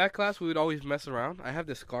 Well, in that class we would always mess around. I have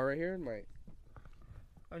this scar right here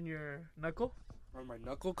on your knuckle. On my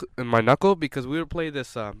knuckle. In my knuckle, because we would play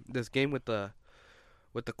this game with the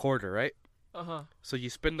quarter, right? So you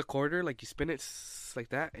spin the quarter, like you spin it like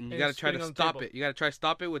that, and you gotta try to stop it. You gotta try to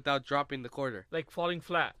stop it without dropping the quarter. Like falling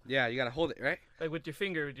flat. Yeah, you gotta hold it, right? Like with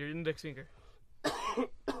your index finger.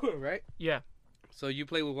 Right? Yeah. So you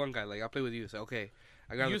play with one guy, like I play with you. So okay,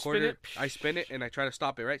 I got the quarter, I spin it, and I try to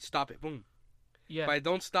stop it, right? Stop it, boom. Yeah. If I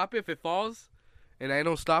don't stop it, if it falls, and I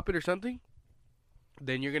don't stop it or something,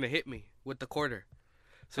 then you're gonna hit me with the quarter.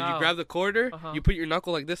 So you grab the quarter, you put your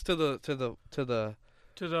knuckle like this to the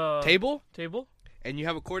table, and you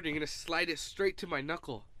have a quarter. You're gonna slide it straight to my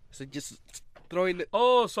knuckle. So just throwing it.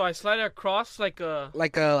 Oh, so I slide it across like those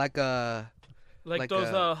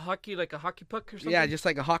hockey, like a hockey puck or something. Yeah, just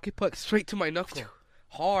like a hockey puck, straight to my knuckle,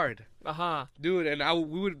 hard. Dude, and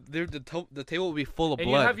the table would be full of blood.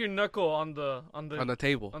 And you have your knuckle on the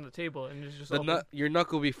table. On the table, and it's just your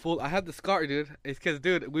knuckle would be full. I had the scar, dude. It's because,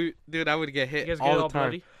 I would get hit you guys all get the all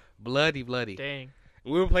time. Bloody. Dang.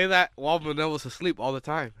 We would play that while Manel was asleep all the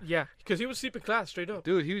time. Yeah, because he would sleep in class straight up.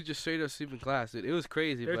 Dude, he was just straight up sleep in class, dude. It was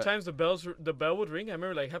crazy. There were times the bell would ring. I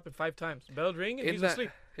remember it happened 5 times. The bell would ring and he's asleep.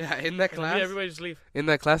 Yeah, in that class. Everybody just leave. In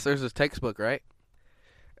that class, there's this textbook, right?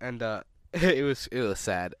 And it was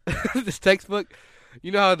sad. This textbook,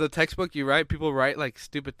 you know how the textbook people write like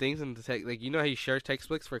stupid things in the like, you know how you share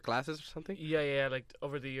textbooks for classes or something? Yeah, like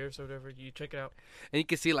over the years or whatever, you check it out. And you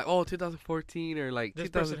can see like, 2014 or like this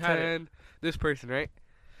 2010. This person, right?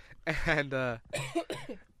 And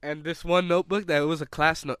and this one notebook that was a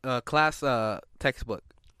class textbook.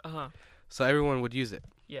 So everyone would use it.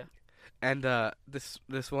 Yeah. And this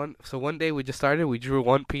one, so one day we drew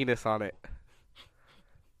one penis on it.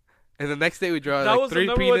 And the next day we draw that like was 3 the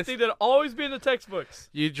number penis. One thing that always be in the textbooks.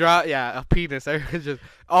 You draw, a penis. Everyone's just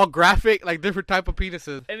all graphic, like different type of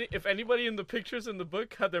penises. And if anybody in the pictures in the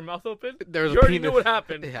book had their mouth open, there was you already knew what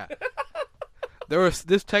happened. Yeah.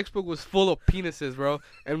 This textbook was full of penises, bro.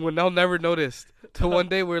 And Winnell never noticed. Till one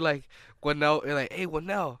day we're like, "Hey,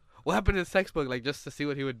 Winnell, what happened to this textbook?" Like just to see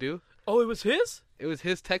what he would do. Oh, it was his? It was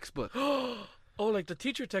his textbook. Oh, like the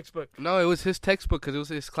teacher textbook. No, it was his textbook because it was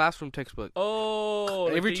his classroom textbook. Oh,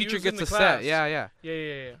 every like teacher gets a class. set. Yeah.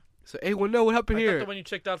 Yeah. So, hey, well, no, what happened I here? thought the one you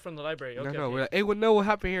checked out from the library. Okay, No, okay. we're like, hey, well, no, what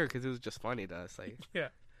happened here? Because it was just funny to us. Like, Yeah.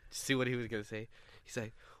 see what he was gonna say. He's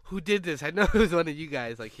like, who did this? I know it was one of you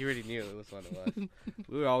guys. Like, he already knew it was one of us.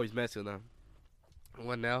 We were always messing with him. I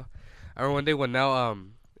remember one day when now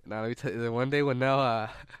let me tell you, one day when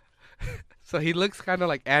so he looks kind of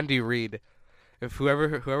like Andy Reid. If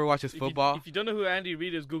whoever watches football, If you don't know who Andy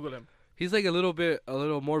Reid is, Google him. he's like a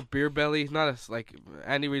little more beer belly. He's not as like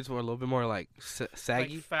Andy Reid's more a little bit more like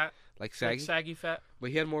saggy, Like fat. like saggy. Like saggy fat. But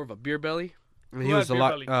he had more of a beer belly. And Who he had was a beer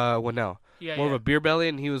lot belly? Winnell. Yeah, More yeah. of a beer belly,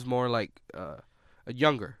 and he was more like a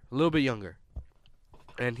little bit younger.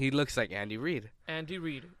 And he looks like Andy Reid. Andy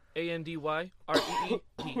Reid. ANDYREED.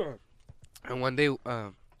 And one day,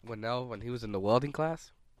 Winnell, when he was in the welding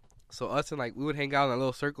class, so us and like we would hang out in a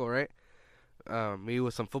little circle, right? Me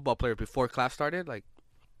with some football players before class started, like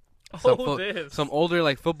some older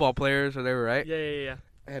like football players or whatever, right? Yeah.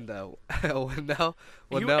 And Winnell,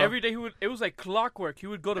 Every day it was like clockwork. He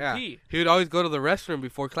would go to pee. he would always go to the restroom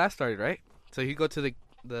before class started, right? So he'd go to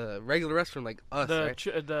the regular restroom like us, right?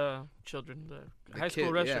 The children, the high school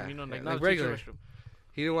kid, restroom, yeah. you know, like Yeah, not like a teacher regular. restroom.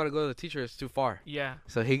 He didn't want to go to the teacher; it's too far. Yeah.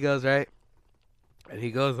 So he goes, right? And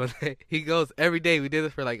he goes one day. He goes every day. We did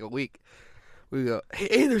this for like a week. We go,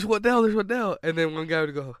 hey, there's Waddell. And then one guy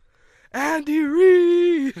would go, Andy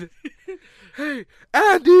Reid. Hey,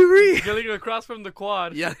 Andy Reid. Yelling across from the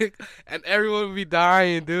quad. Yeah, and everyone would be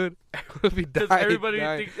dying, dude. Everyone would be Because dying.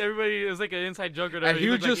 everybody is like an inside joke or whatever. And he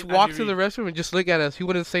would looked just like walk Andy to the Reid. restroom and just look at us. He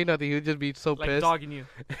wouldn't say nothing. He would just be so Like pissed. dogging you.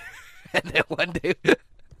 And then one day,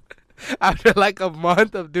 after like a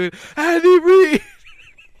month of doing Andy Reid,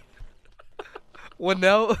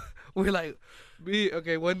 Winnell, we're like,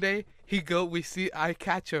 one day I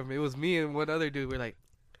catch him. It was me and one other dude. We're like,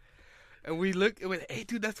 and we look and went, hey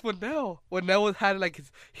dude, that's Winnell. Winnell had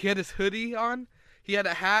he had his hoodie on, he had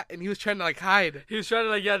a hat, and he was trying to like hide. He was trying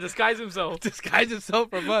to disguise himself. Disguise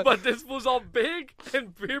himself from us. But this fool's all big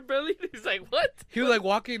and beer bellied. He's like, what? He was like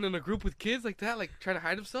walking in a group with kids like that, like trying to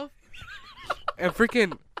hide himself. And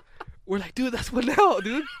freaking, we're like, dude, that's Winnell,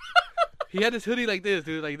 dude. He had his hoodie like this,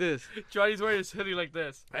 dude, like this. Johnny's wearing his hoodie like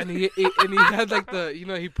this. And he had like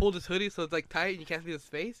he pulled his hoodie so it's like tight and you can't see his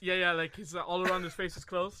face. Yeah, like he's all around his face is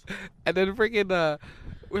closed. And then freaking,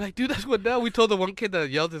 we're like, dude, that's Winnell. We told the one kid that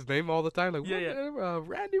yelled his name all the time, like,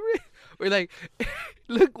 Randy Reid. We're like,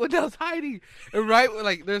 look, Winnell's hiding. And right,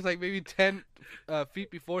 there's like maybe 10 feet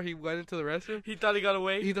before he went into the restroom. He thought he got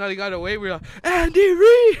away. We're like, Andy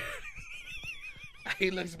Reid.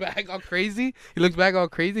 He looks back all crazy. And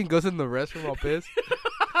goes in the restroom all pissed.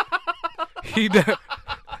 He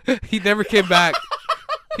never came back.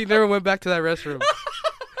 He never went back to that restroom.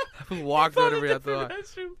 Walked out every other.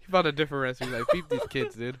 He found a different restroom. Like, beat these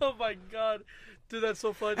kids, dude. Oh my god, dude, that's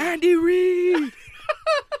so funny. Andy Reid.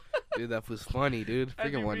 Dude, that was funny, dude.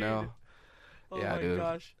 Andy Freaking one Reid. now. Oh Yeah, my dude.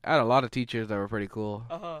 gosh. I had a lot of teachers that were pretty cool.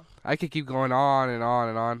 I could keep going on and on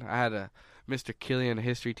and on. I had a Mr. Killian, a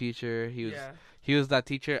history teacher. He was that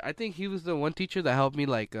teacher. I think he was the one teacher that helped me,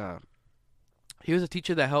 he was a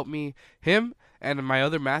teacher that helped me, him, and my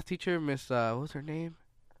other math teacher, Miss, what was her name?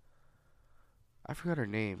 I forgot her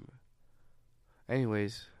name.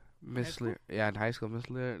 Anyways, Miss, in high school, Miss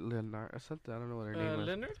Leonard, or something, I don't know what her name was.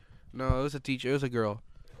 Leonard? No, it was a teacher, it was a girl.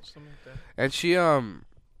 Something like that. And she, her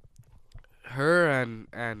and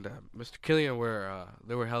Mr. Killian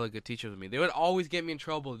they were hella good teachers with me. They would always get me in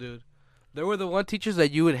trouble, dude. They were the one teachers that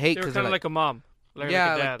you would hate. They were kind of like a mom. Like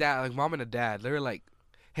a dad, like mom and a dad. They were like,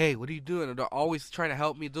 "Hey, what are you doing?" And they're always trying to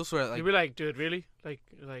help me. Those were like, you'd be like, "Dude, really? Like,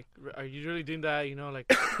 are you really doing that? You know, like,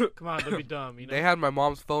 come on, don't be dumb." You know. They had my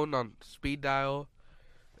mom's phone on speed dial.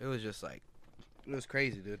 It was just like, it was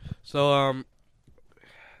crazy, dude. So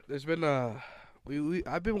there's been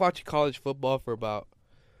I've been watching college football for about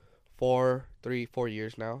 4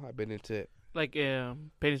 years now. I've been into it. Like,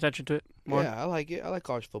 paying attention to it more. Yeah, I like it. I like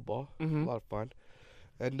college football. Mm-hmm. A lot of fun.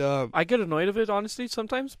 And I get annoyed of it, honestly,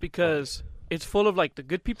 sometimes, because it's full of, like, the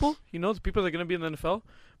good people, you know, the people that are going to be in the NFL,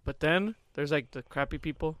 but then there's, like, the crappy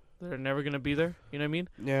people that are never going to be there, you know what I mean?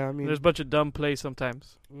 Yeah, I mean... There's a bunch of dumb plays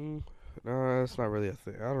sometimes. No, that's not really a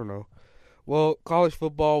thing. I don't know. Well, college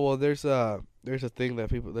football, there's a thing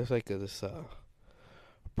that people... There's, like, this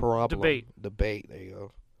problem. Debate, there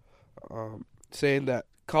you go. Saying that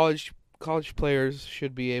college players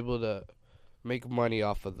should be able to make money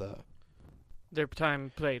off of their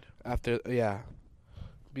time played.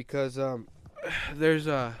 Because there's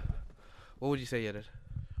what would you say, Yedid?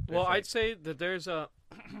 Well, I'd say that there's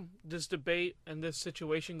this debate and this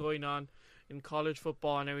situation going on in college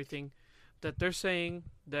football and everything, that they're saying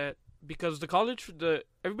that because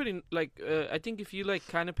everybody, like, I think if you, like,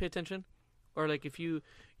 kind of pay attention, or like if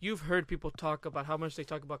you've heard people talk about how much they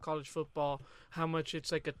talk about college football, how much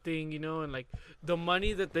it's like a thing, and like the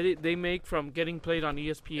money that they make from getting played on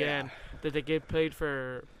ESPN, that they get paid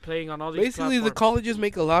for playing on all these Basically, the platforms. colleges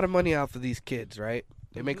make a lot of money off of these kids, right?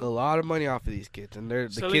 They make a lot of money off of these kids, and the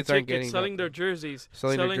selling kids aren't tickets, getting selling their jerseys,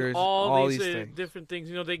 selling their jerseys, all these things. different things.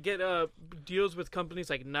 They get deals with companies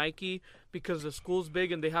like Nike because the school's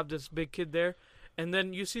big and they have this big kid there, and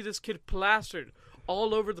then you see this kid plastered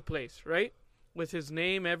all over the place, right? With his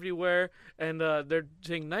name everywhere, and they're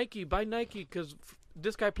saying Nike, buy Nike because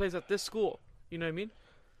this guy plays at this school. You know what I mean?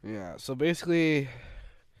 Yeah. So basically,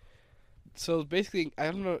 I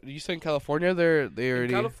don't know. You said in California, they already.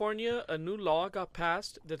 In California, a new law got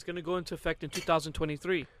passed that's going to go into effect in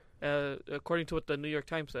 2023, according to what the New York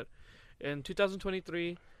Times said. In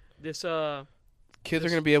 2023, this kids are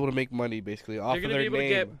going to be able to make money basically off of their name. They're going to be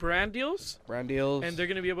able to get brand deals. Brand deals. And they're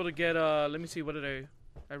going to be able to get. Let me see. What did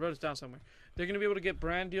I wrote this down somewhere. They're going to be able to get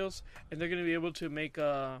brand deals, and they're going to be able to make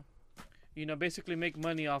basically make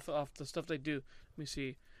money off the stuff they do. Let me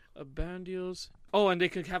see. Brand deals. Oh, and they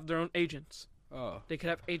could have their own agents. Oh. They could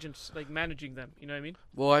have agents like managing them. You know what I mean?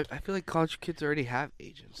 Well, I feel like college kids already have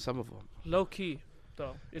agents. Some of them. Low key,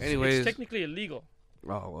 though. Anyways, it's technically illegal.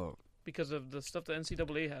 Oh well. Because of the stuff the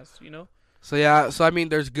NCAA has, So yeah, I mean,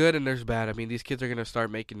 there's good and there's bad. I mean, these kids are gonna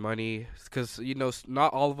start making money because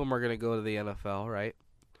not all of them are gonna go to the NFL, right?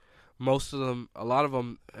 Most of them, a lot of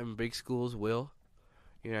them in big schools will.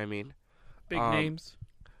 You know what I mean? Big names.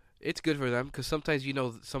 It's good for them because sometimes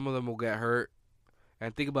some of them will get hurt.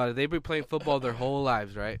 And think about it, they've been playing football their whole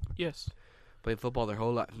lives, right? Yes. Playing football their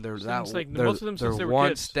whole life. Most of them since they were one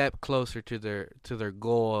kids. step closer to their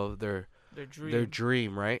goal of their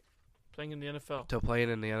dream, right? Playing in the NFL. To playing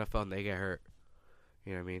in the NFL and they get hurt.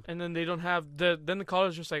 You know what I mean? And then they don't have then the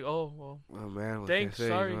college just like, oh well. Oh man, thanks,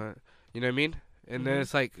 sorry. You know what I mean? And then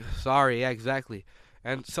it's like, sorry, yeah, exactly.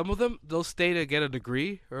 And some of them, they'll stay to get a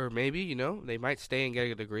degree, or maybe, they might stay and get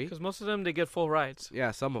a degree. Because most of them, they get full rides. Yeah,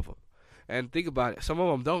 some of them. And think about it, some of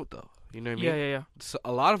them don't, though. You know what I mean? Yeah. So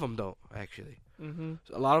a lot of them don't, actually. Mm-hmm.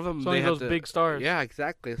 So a lot of them, they have those big stars. Yeah,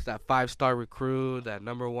 exactly. It's that 5-star recruit, that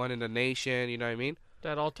number 1 in the nation, you know what I mean?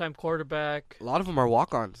 That all-time quarterback. A lot of them are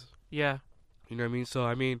walk-ons. Yeah. You know what I mean? So,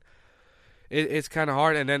 I mean, it's kind of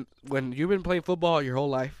hard. And then when you've been playing football your whole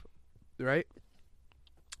life, right?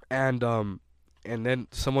 And then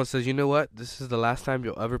someone says, you know what? This is the last time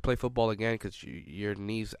you'll ever play football again because your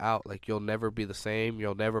knee's out. Like, you'll never be the same.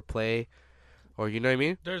 You'll never play. Or, you know what I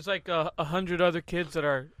mean? There's like 100 other kids that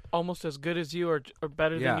are almost as good as you or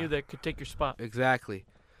better than you that could take your spot. Exactly.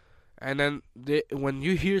 And then when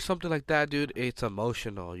you hear something like that, dude, it's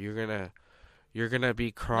emotional. You're gonna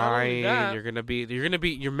be crying.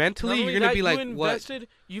 You're mentally, you're gonna be like, what?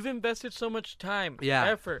 You've invested so much time, Yeah.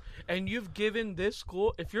 effort, and you've given this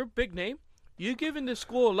school, if you're a big name, you've given this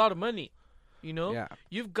school a lot of money, Yeah.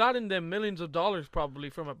 You've gotten them millions of dollars probably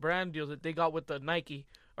from a brand deal that they got with the Nike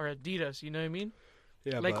or Adidas, you know what I mean?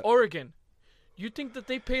 Yeah, like Oregon. You think that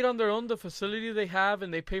they paid on their own the facility they have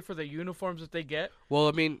and they pay for the uniforms that they get? Well,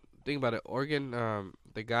 I mean, think about it. Oregon,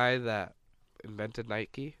 the guy that invented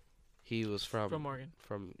Nike, he was from Oregon.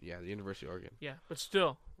 From the University of Oregon. Yeah, but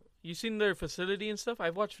still, you seen their facility and stuff?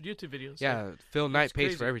 I've watched YouTube videos. Yeah, Phil Knight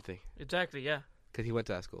pays for everything. Exactly, yeah. Because he went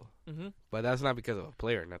to that school. Mm-hmm. But that's not because of a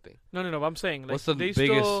player or nothing. No. But I'm saying, like, what's the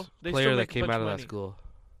biggest player that came out of that school?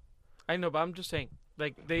 I know, but I'm just saying,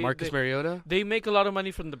 like, Marcus Mariota. They make a lot of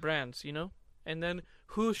money from the brands, And then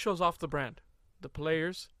who shows off the brand? The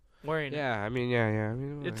players wearing it. Yeah, I mean, yeah. I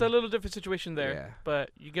mean, it's a little different situation there. Yeah.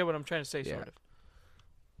 But you get what I'm trying to say, sort of.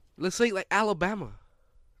 Let's say like Alabama.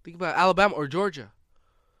 Think about Alabama or Georgia.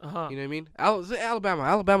 Uh-huh. You know what I mean? Alabama.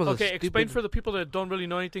 Alabama's a stupid... explain for the people that don't really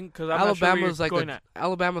know anything, because I'm Alabama's not sure where you're like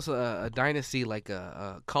Alabama's a dynasty, like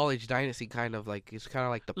a college dynasty, kind of like it's kind of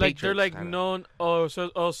like the Patriots. They're like kinda. known.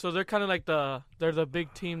 So they're kind of like they're the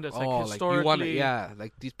big team that's like historically.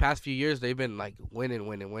 Like these past few years they've been like winning,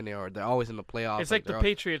 or they're always in the playoffs. It's like the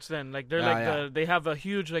Patriots then. Like they're they have a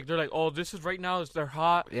huge they're like, oh, this is right now they're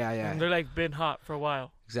hot. Yeah. And they're like been hot for a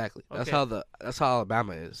while. Exactly. Okay. That's how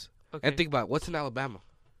Alabama is. Okay. And think about what's in Alabama.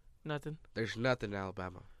 Nothing. There's nothing in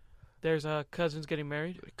Alabama. There's cousins getting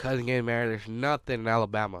married. Cousin getting married. There's nothing in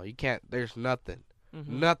Alabama. You can't. There's nothing.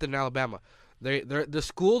 Mm-hmm. Nothing in Alabama. The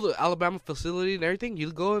school, the Alabama facility and everything.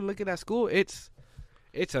 You go and look at that school. It's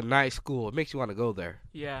a nice school. It makes you want to go there.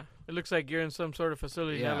 Yeah, it looks like you're in some sort of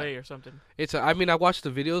facility in LA or something. I mean, I watched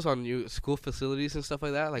the videos on school facilities and stuff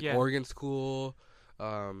like that, like Oregon school,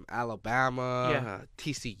 Alabama,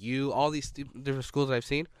 TCU, all these different schools that I've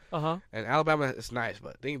seen. Uh-huh. And Alabama is nice,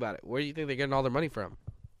 but think about it. Where do you think they're getting all their money from?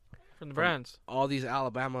 From the brands. All these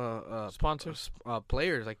Alabama Sponsors.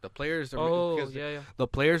 players, like the players. The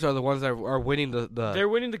players are the ones that are winning the. They're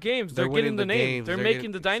winning the games. They're getting the name. They're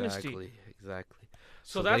making the dynasty. Exactly.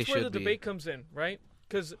 So that's where the debate comes in, right?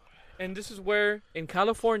 And this is where in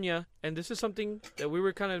California, and this is something that we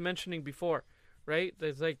were kind of mentioning before, right?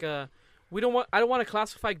 There's like I don't want to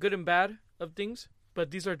classify good and bad of things, but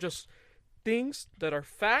these are just things that are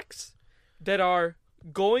facts that are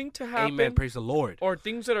going to happen. Amen. Praise the Lord. Or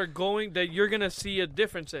things that you're gonna see a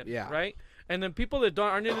difference in. Yeah. Right. And then people that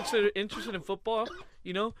aren't interested in football,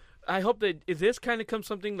 I hope that if this kind of comes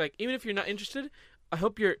something like, even if you're not interested, I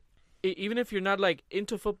hope even if you're not like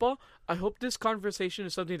into football, I hope this conversation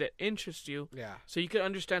is something that interests you. Yeah. So you can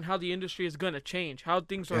understand how the industry is gonna change, how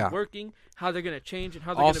things are working, how they're gonna change, and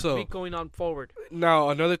how they're gonna be going on forward. Now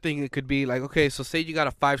another thing, it could be like, okay, so say you got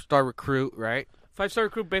a 5-star recruit, right? 5-star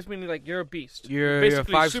recruit basically means like you're a beast. You're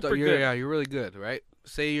basically 5-star. You're really good, right?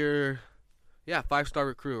 Say you're 5-star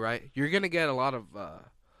recruit, right? You're gonna get a lot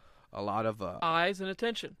of eyes and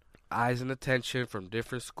attention. Eyes and attention from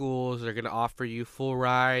different schools. They're gonna offer you full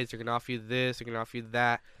rides. They're gonna offer you this. They're gonna offer you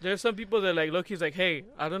that. There's some people that like look. He's like, hey,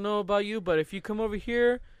 I don't know about you, but if you come over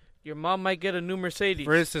here, your mom might get a new Mercedes.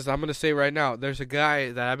 For instance, I'm gonna say right now, there's a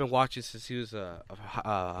guy that I've been watching since he was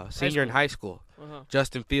a senior in high school.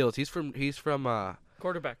 Justin Fields. He's from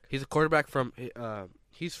quarterback. He's a quarterback from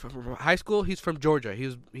he's from high school. He's from Georgia.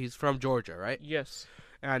 He's from Georgia, right? Yes.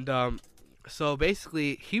 And so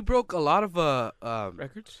basically, he broke a lot of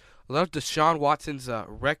records. A lot of Deshaun Watson's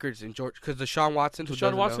records in Georgia, because Deshaun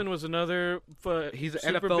Watson was another he's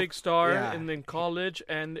super NFL, big star in college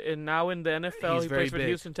and now in the NFL. He plays for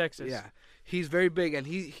Houston, Texas. Yeah, he's very big, and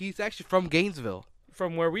he's actually from Gainesville.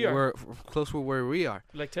 From where we are. We're close to where we are.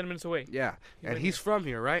 Like 10 minutes away. Yeah, and he's from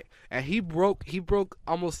here, right? And he broke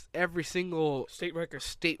almost every single state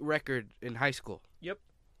record in high school. Yep.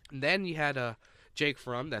 And then you had Jake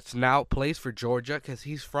Fromm, that's now plays for Georgia, because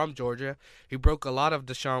he's from Georgia. He broke a lot of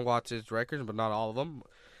Deshaun Watson's records, but not all of them. I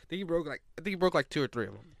think he broke like 2 or 3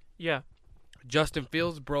 of them. Yeah. Justin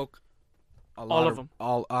Fields broke all of them.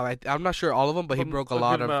 I'm not sure all of them, but he broke a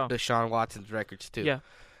lot of Deshaun Watson's records too. Yeah.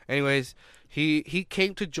 Anyways, he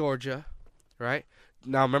came to Georgia, right?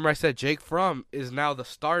 Now remember I said Jake Fromm is now the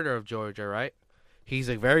starter of Georgia, right? He's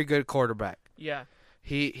a very good quarterback. Yeah.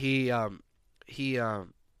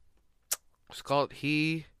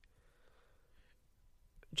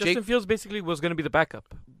 Justin Fields basically was going to be the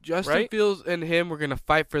backup. Justin Fields and him were going to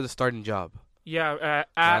fight for the starting job. Yeah,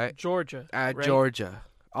 at Georgia. At Georgia.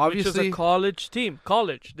 Obviously. Which is a college team.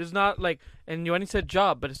 College. There's not like, and you only said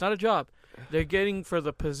job, but it's not a job. They're getting for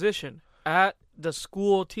the position at the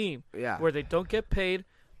school team. Yeah. Where they don't get paid.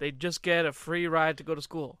 They just get a free ride to go to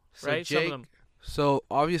school. Right? Some of them. So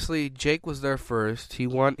obviously Jake was there first. He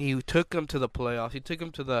won. He took him to the playoffs. He took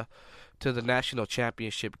him to the national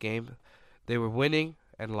championship game. They were winning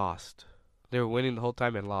and lost. They were winning the whole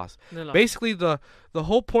time and lost. Basically, the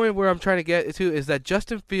whole point where I'm trying to get to is that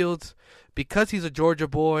Justin Fields, because he's a Georgia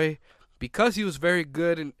boy, because he was very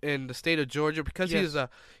good in the state of Georgia, because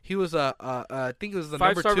he was I think it was the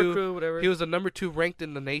number 2 recruit, whatever. He was the number 2 ranked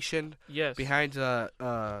in the nation. Yes. Behind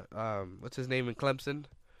what's his name in Clemson?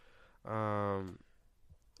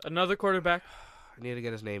 Another quarterback. I need to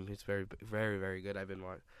get his name. He's very, very, very good. I've been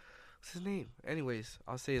watching. What's his name? Anyways,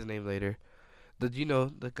 I'll say his name later.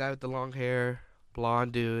 The guy with the long hair,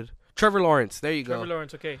 blonde dude, Trevor Lawrence. There you go. Trevor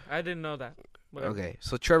Lawrence. Okay, I didn't know that. Whatever. Okay,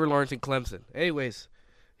 so Trevor Lawrence in Clemson. Anyways,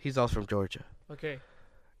 he's also from Georgia. Okay.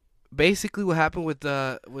 Basically, what happened with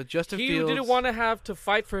Justin Fields? He didn't want to have to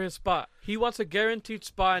fight for his spot. He wants a guaranteed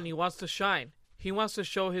spot, and he wants to shine. He wants to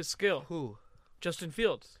show his skill. Who? Justin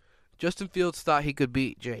Fields. Justin Fields thought he could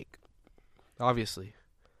beat Jake. Obviously.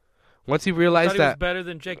 Once he realized that he was better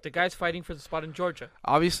than Jake, the guy's fighting for the spot in Georgia.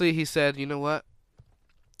 Obviously, he said, "You know what?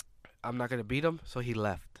 I'm not going to beat him." So he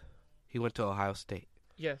left. He went to Ohio State.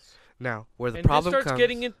 Yes. Now, where the problem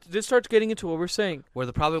comes, this starts getting into what we're saying. Where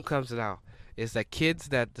the problem comes now is that kids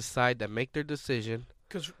that make their decision,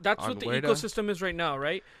 because that's what the ecosystem is right now,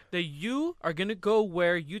 right? That you are going to go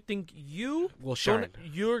where you think you will shine.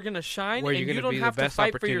 You're going to shine, where and you don't have to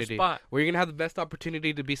fight for your spot. Where you're going to have the best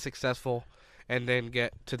opportunity to be successful and then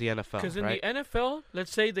get to the NFL. Because in the NFL,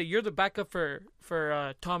 let's say that you're the backup for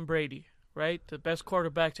Tom Brady, right? The best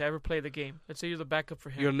quarterback to ever play the game. Let's say you're the backup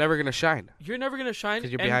for him. You're never going to shine. You're never going to shine.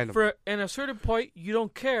 Because you're behind him. And at a certain point, you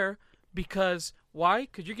don't care because why?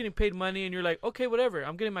 Because you're getting paid money and you're like, okay, whatever.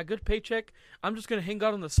 I'm getting my good paycheck. I'm just going to hang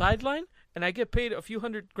out on the sideline and I get paid a few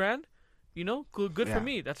 $100,000. You know, good for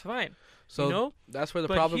me. That's fine. So that's where the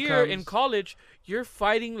problem comes. But here in college, you're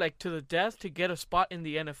fighting like to the death to get a spot in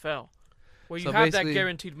the NFL. Where you So have that basically,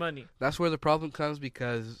 guaranteed money. That's where the problem comes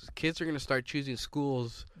because kids are gonna start choosing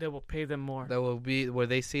schools That will pay them more. that will be where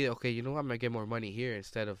they see, okay, you know what, I'm gonna get more money here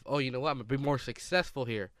instead of, oh, you know what, I'm gonna be more successful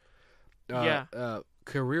here. Yeah.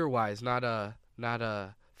 Career wise, not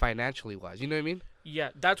financially wise. You know what I mean? Yeah,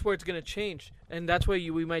 that's where it's going to change. And that's where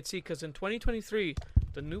we might see, because in 2023,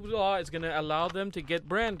 the new law is going to allow them to get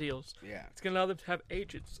brand deals. Yeah. It's going to allow them to have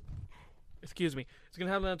agents. Excuse me. It's going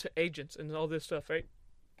to allow them to agents and all this stuff, right?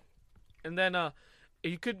 And then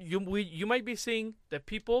you might be seeing that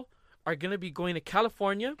people are going to be going to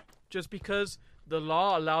California just because the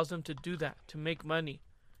law allows them to do that, to make money,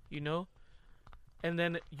 you know? And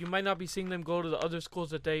then you might not be seeing them go to the other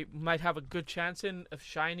schools that they might have a good chance of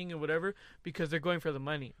shining and whatever, because they're going for the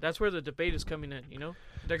money. That's where the debate is coming in, you know?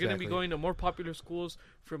 They're going to be going to more popular schools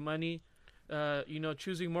for money,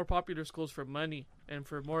 choosing more popular schools for money and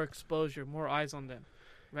for more exposure, more eyes on them,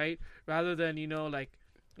 right? Rather than,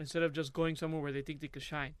 instead of just going somewhere where they think they could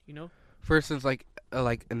shine, you know? For instance, like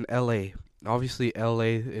in LA. Obviously,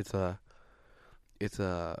 LA, it's a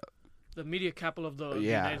the media capital of the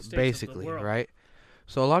United States, basically, of the world. right?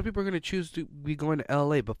 So a lot of people are going to choose to be going to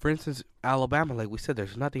LA. But for instance, Alabama, like we said,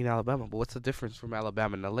 there's nothing in Alabama. But what's the difference from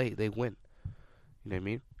Alabama and LA? They win. You know what I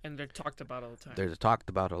mean? And they're talked about all the time. They're talked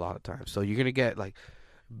about a lot of times. So you're going to get like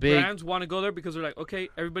big brands want to go there because they're like, okay,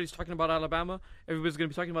 everybody's talking about Alabama. Everybody's going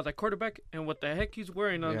to be talking about that quarterback and what the heck he's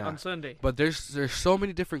wearing on Sunday. But there's so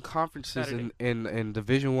many different conferences in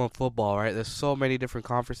Division I football, right? There's so many different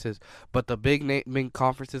conferences. But the big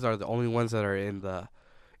conferences are the only ones that are in the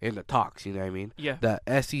talks, you know what I mean? Yeah. The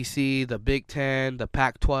SEC, the Big Ten, the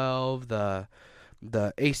Pac-12,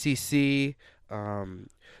 the ACC,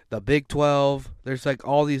 the Big 12. There's like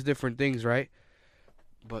all these different things, right?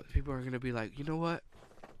 But people are going to be like, you know what?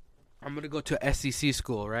 I'm going to go to a SEC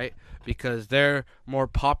school, right? Because they're more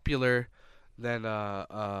popular than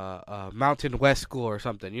a Mountain West school or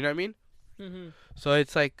something. You know what I mean? Mm-hmm. So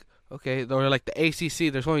it's like, okay, or like the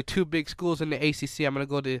ACC. There's only 2 big schools in the ACC. I'm going to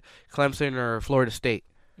go to Clemson or Florida State.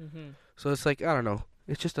 Mm-hmm. So it's like, I don't know.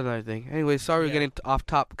 It's just another thing. Anyway, sorry we're getting off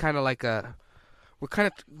top. Kind of like I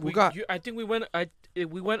think we went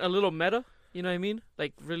a little meta. You know what I mean?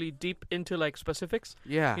 Like really deep into like specifics.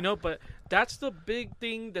 Yeah. You know, but that's the big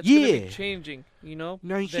thing that's gonna be changing. You know,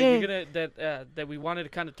 that we wanted to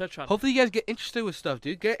kind of touch on. Hopefully, you guys get interested with stuff,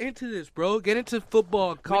 dude. Get into this, bro. Get into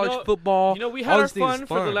football, college football. You know, we had our fun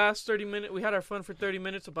for the last 30 minutes. We had our fun for 30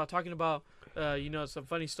 minutes about talking about, some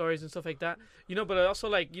funny stories and stuff like that. You know, but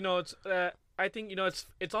also it's. I think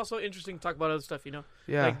it's also interesting to talk about other stuff. You know,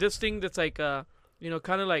 like this thing that's like kind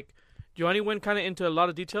of like Giovanni went kind of into a lot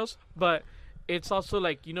of details, but it's also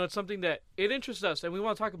like, it's something that it interests us and we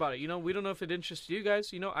want to talk about it. You know, we don't know if it interests you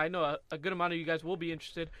guys. You know, I know a good amount of you guys will be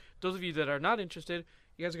interested. Those of you that are not interested,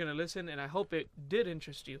 you guys are going to listen, and I hope it did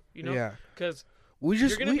interest you, you know? Yeah. Because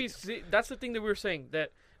you're going to be, that's the thing that we were saying,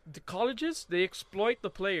 that the colleges, they exploit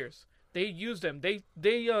the players. They use them. They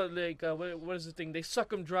what is the thing? They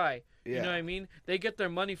suck them dry. Yeah. You know what I mean? They get their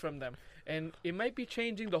money from them. And it might be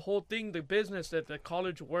changing the whole thing, the business that the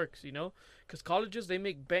college works, you know? Because colleges, they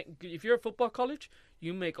make bank. If you're a football college,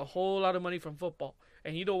 you make a whole lot of money from football.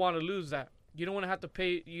 And you don't want to lose that. You don't want to have to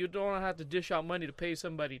pay. You don't want to have to dish out money to pay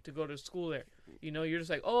somebody to go to school there. You know, you're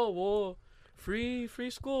just like, oh, well, free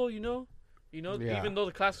school, you know? You know, even though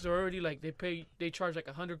the classes are already like, they charge like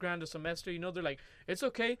 $100,000 a semester, you know, they're like, it's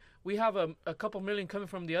okay. We have a couple million coming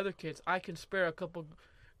from the other kids. I can spare a couple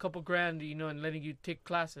grand, you know, and letting you take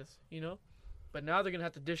classes, you know. But now they're gonna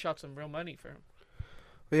have to dish out some real money for them.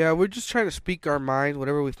 Yeah, we're just trying to speak our mind,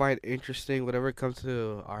 whatever we find interesting, whatever comes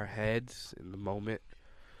to our heads in the moment.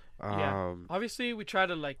 Obviously we try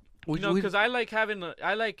to because I like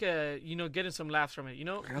getting some laughs from it. You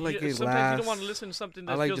know, I like getting sometimes laughs. you don't want to listen to something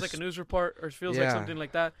that feels like a news report or feels like something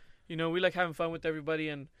like that. You know, we like having fun with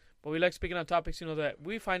everybody, but we like speaking on topics, you know, that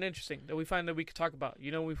we find interesting, that we find that we could talk about.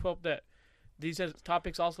 You know, we hope that these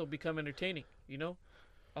topics also become entertaining, you know,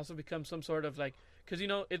 also become some sort of because, you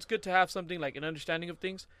know, it's good to have something like an understanding of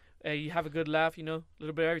things. You have a good laugh, you know, a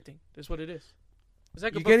little bit of everything. That's what it is. It's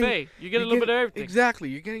like a buffet. You get a little bit of everything. Exactly.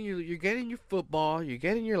 You're getting your football. You're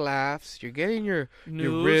getting your laughs. You're getting your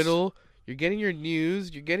riddle. You're getting your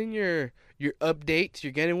news. You're getting your updates.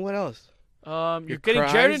 You're getting what else? You're getting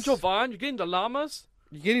Jared and Jovan. You're getting the llamas.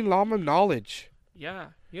 You're getting llama knowledge. Yeah.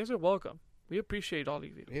 You guys are welcome. We appreciate all of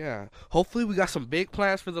you. Yeah. Hopefully we got some big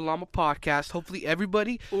plans for the Llama podcast. Hopefully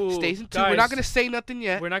everybody stays in tune. We're not going to say nothing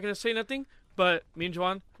yet. We're not going to say nothing, but me and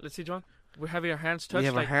Juan, let's see, Juan, we're having our hands touched. We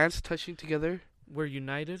have our hands touching together. We're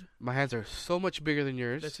united. My hands are so much bigger than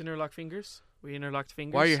yours. Let's interlock fingers. We interlocked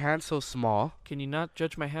fingers. Why are your hands so small? Can you not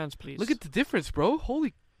judge my hands, please? Look at the difference, bro.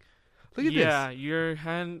 Holy. Look at Yeah, this. your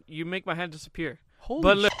hand. You make my hand disappear. Holy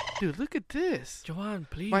But look, dude, look at this. Joanne,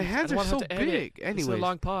 please. My I hands don't are wanna have so to edit. big. It's a Anyways,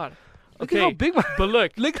 long pod. look Okay, at how big my. but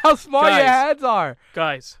look, Look how small your Guys. hands are,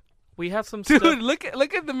 guys, we have some dude. stuff.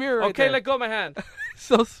 Look at the mirror. Right Okay, there. let go of my hand.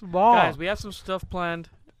 So small. Guys, we have some stuff planned,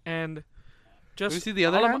 and just Let me see the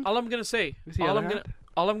other all, hand. all I'm gonna say, Let me see the all other I'm gonna, hand.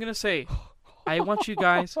 all I'm gonna say, I want you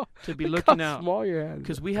guys to be Look looking how out small your hands.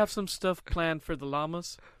 because we have some stuff planned for the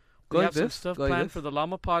llamas. Go We like have some this. stuff Go like planned this. for the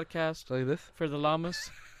llama podcast Like this. for the llamas.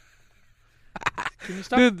 Can you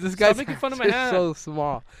stop? Dude, this stop guy's making fun of my hands hand. are so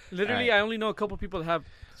small. Literally, Alright. I only know a couple people that have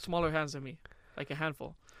smaller hands than me, like a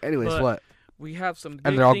handful. Anyways, But- what? We have some big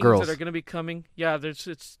And they're all things girls. that are gonna be coming. Yeah,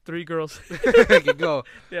 it's 3 girls. Okay, go.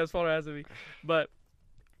 They have smaller hands than me, but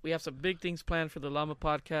we have some big things planned for the Llama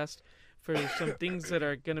podcast, for some things that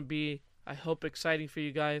are gonna be, I hope, exciting for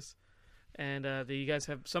you guys, and that you guys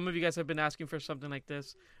have. Some of you guys have been asking for something like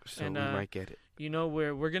this. So And, we might get it. You know,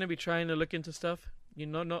 we're gonna be trying to look into stuff. You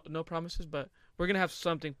know, no promises, but we're gonna have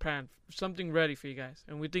something planned, something ready for you guys,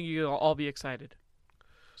 and we think you'll all be excited.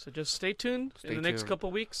 So just stay tuned in the next tuned.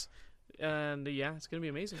 couple weeks, and yeah, it's gonna be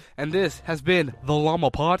amazing. And this has been the Llama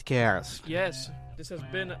Podcast. Yes, this has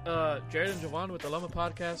been Jared and Javon with the Llama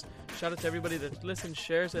Podcast. Shout out to everybody that listens,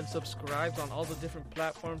 shares, and subscribes on all the different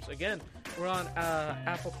platforms. Again, we're on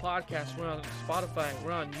Apple Podcasts, we're on Spotify,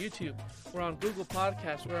 we're on YouTube, we're on Google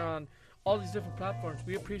Podcasts, we're on all these different platforms.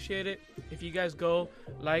 We appreciate it if you guys go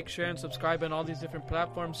like, share, and subscribe on all these different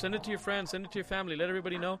platforms. Send it to your friends, send it to your family, let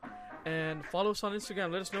everybody know. And follow us on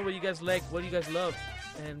Instagram. Let us know what you guys like, what you guys love,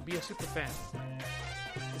 and be a super fan.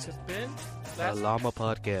 This has been The Llama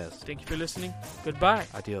Podcast. Thank you for listening. Goodbye.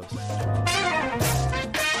 Adios.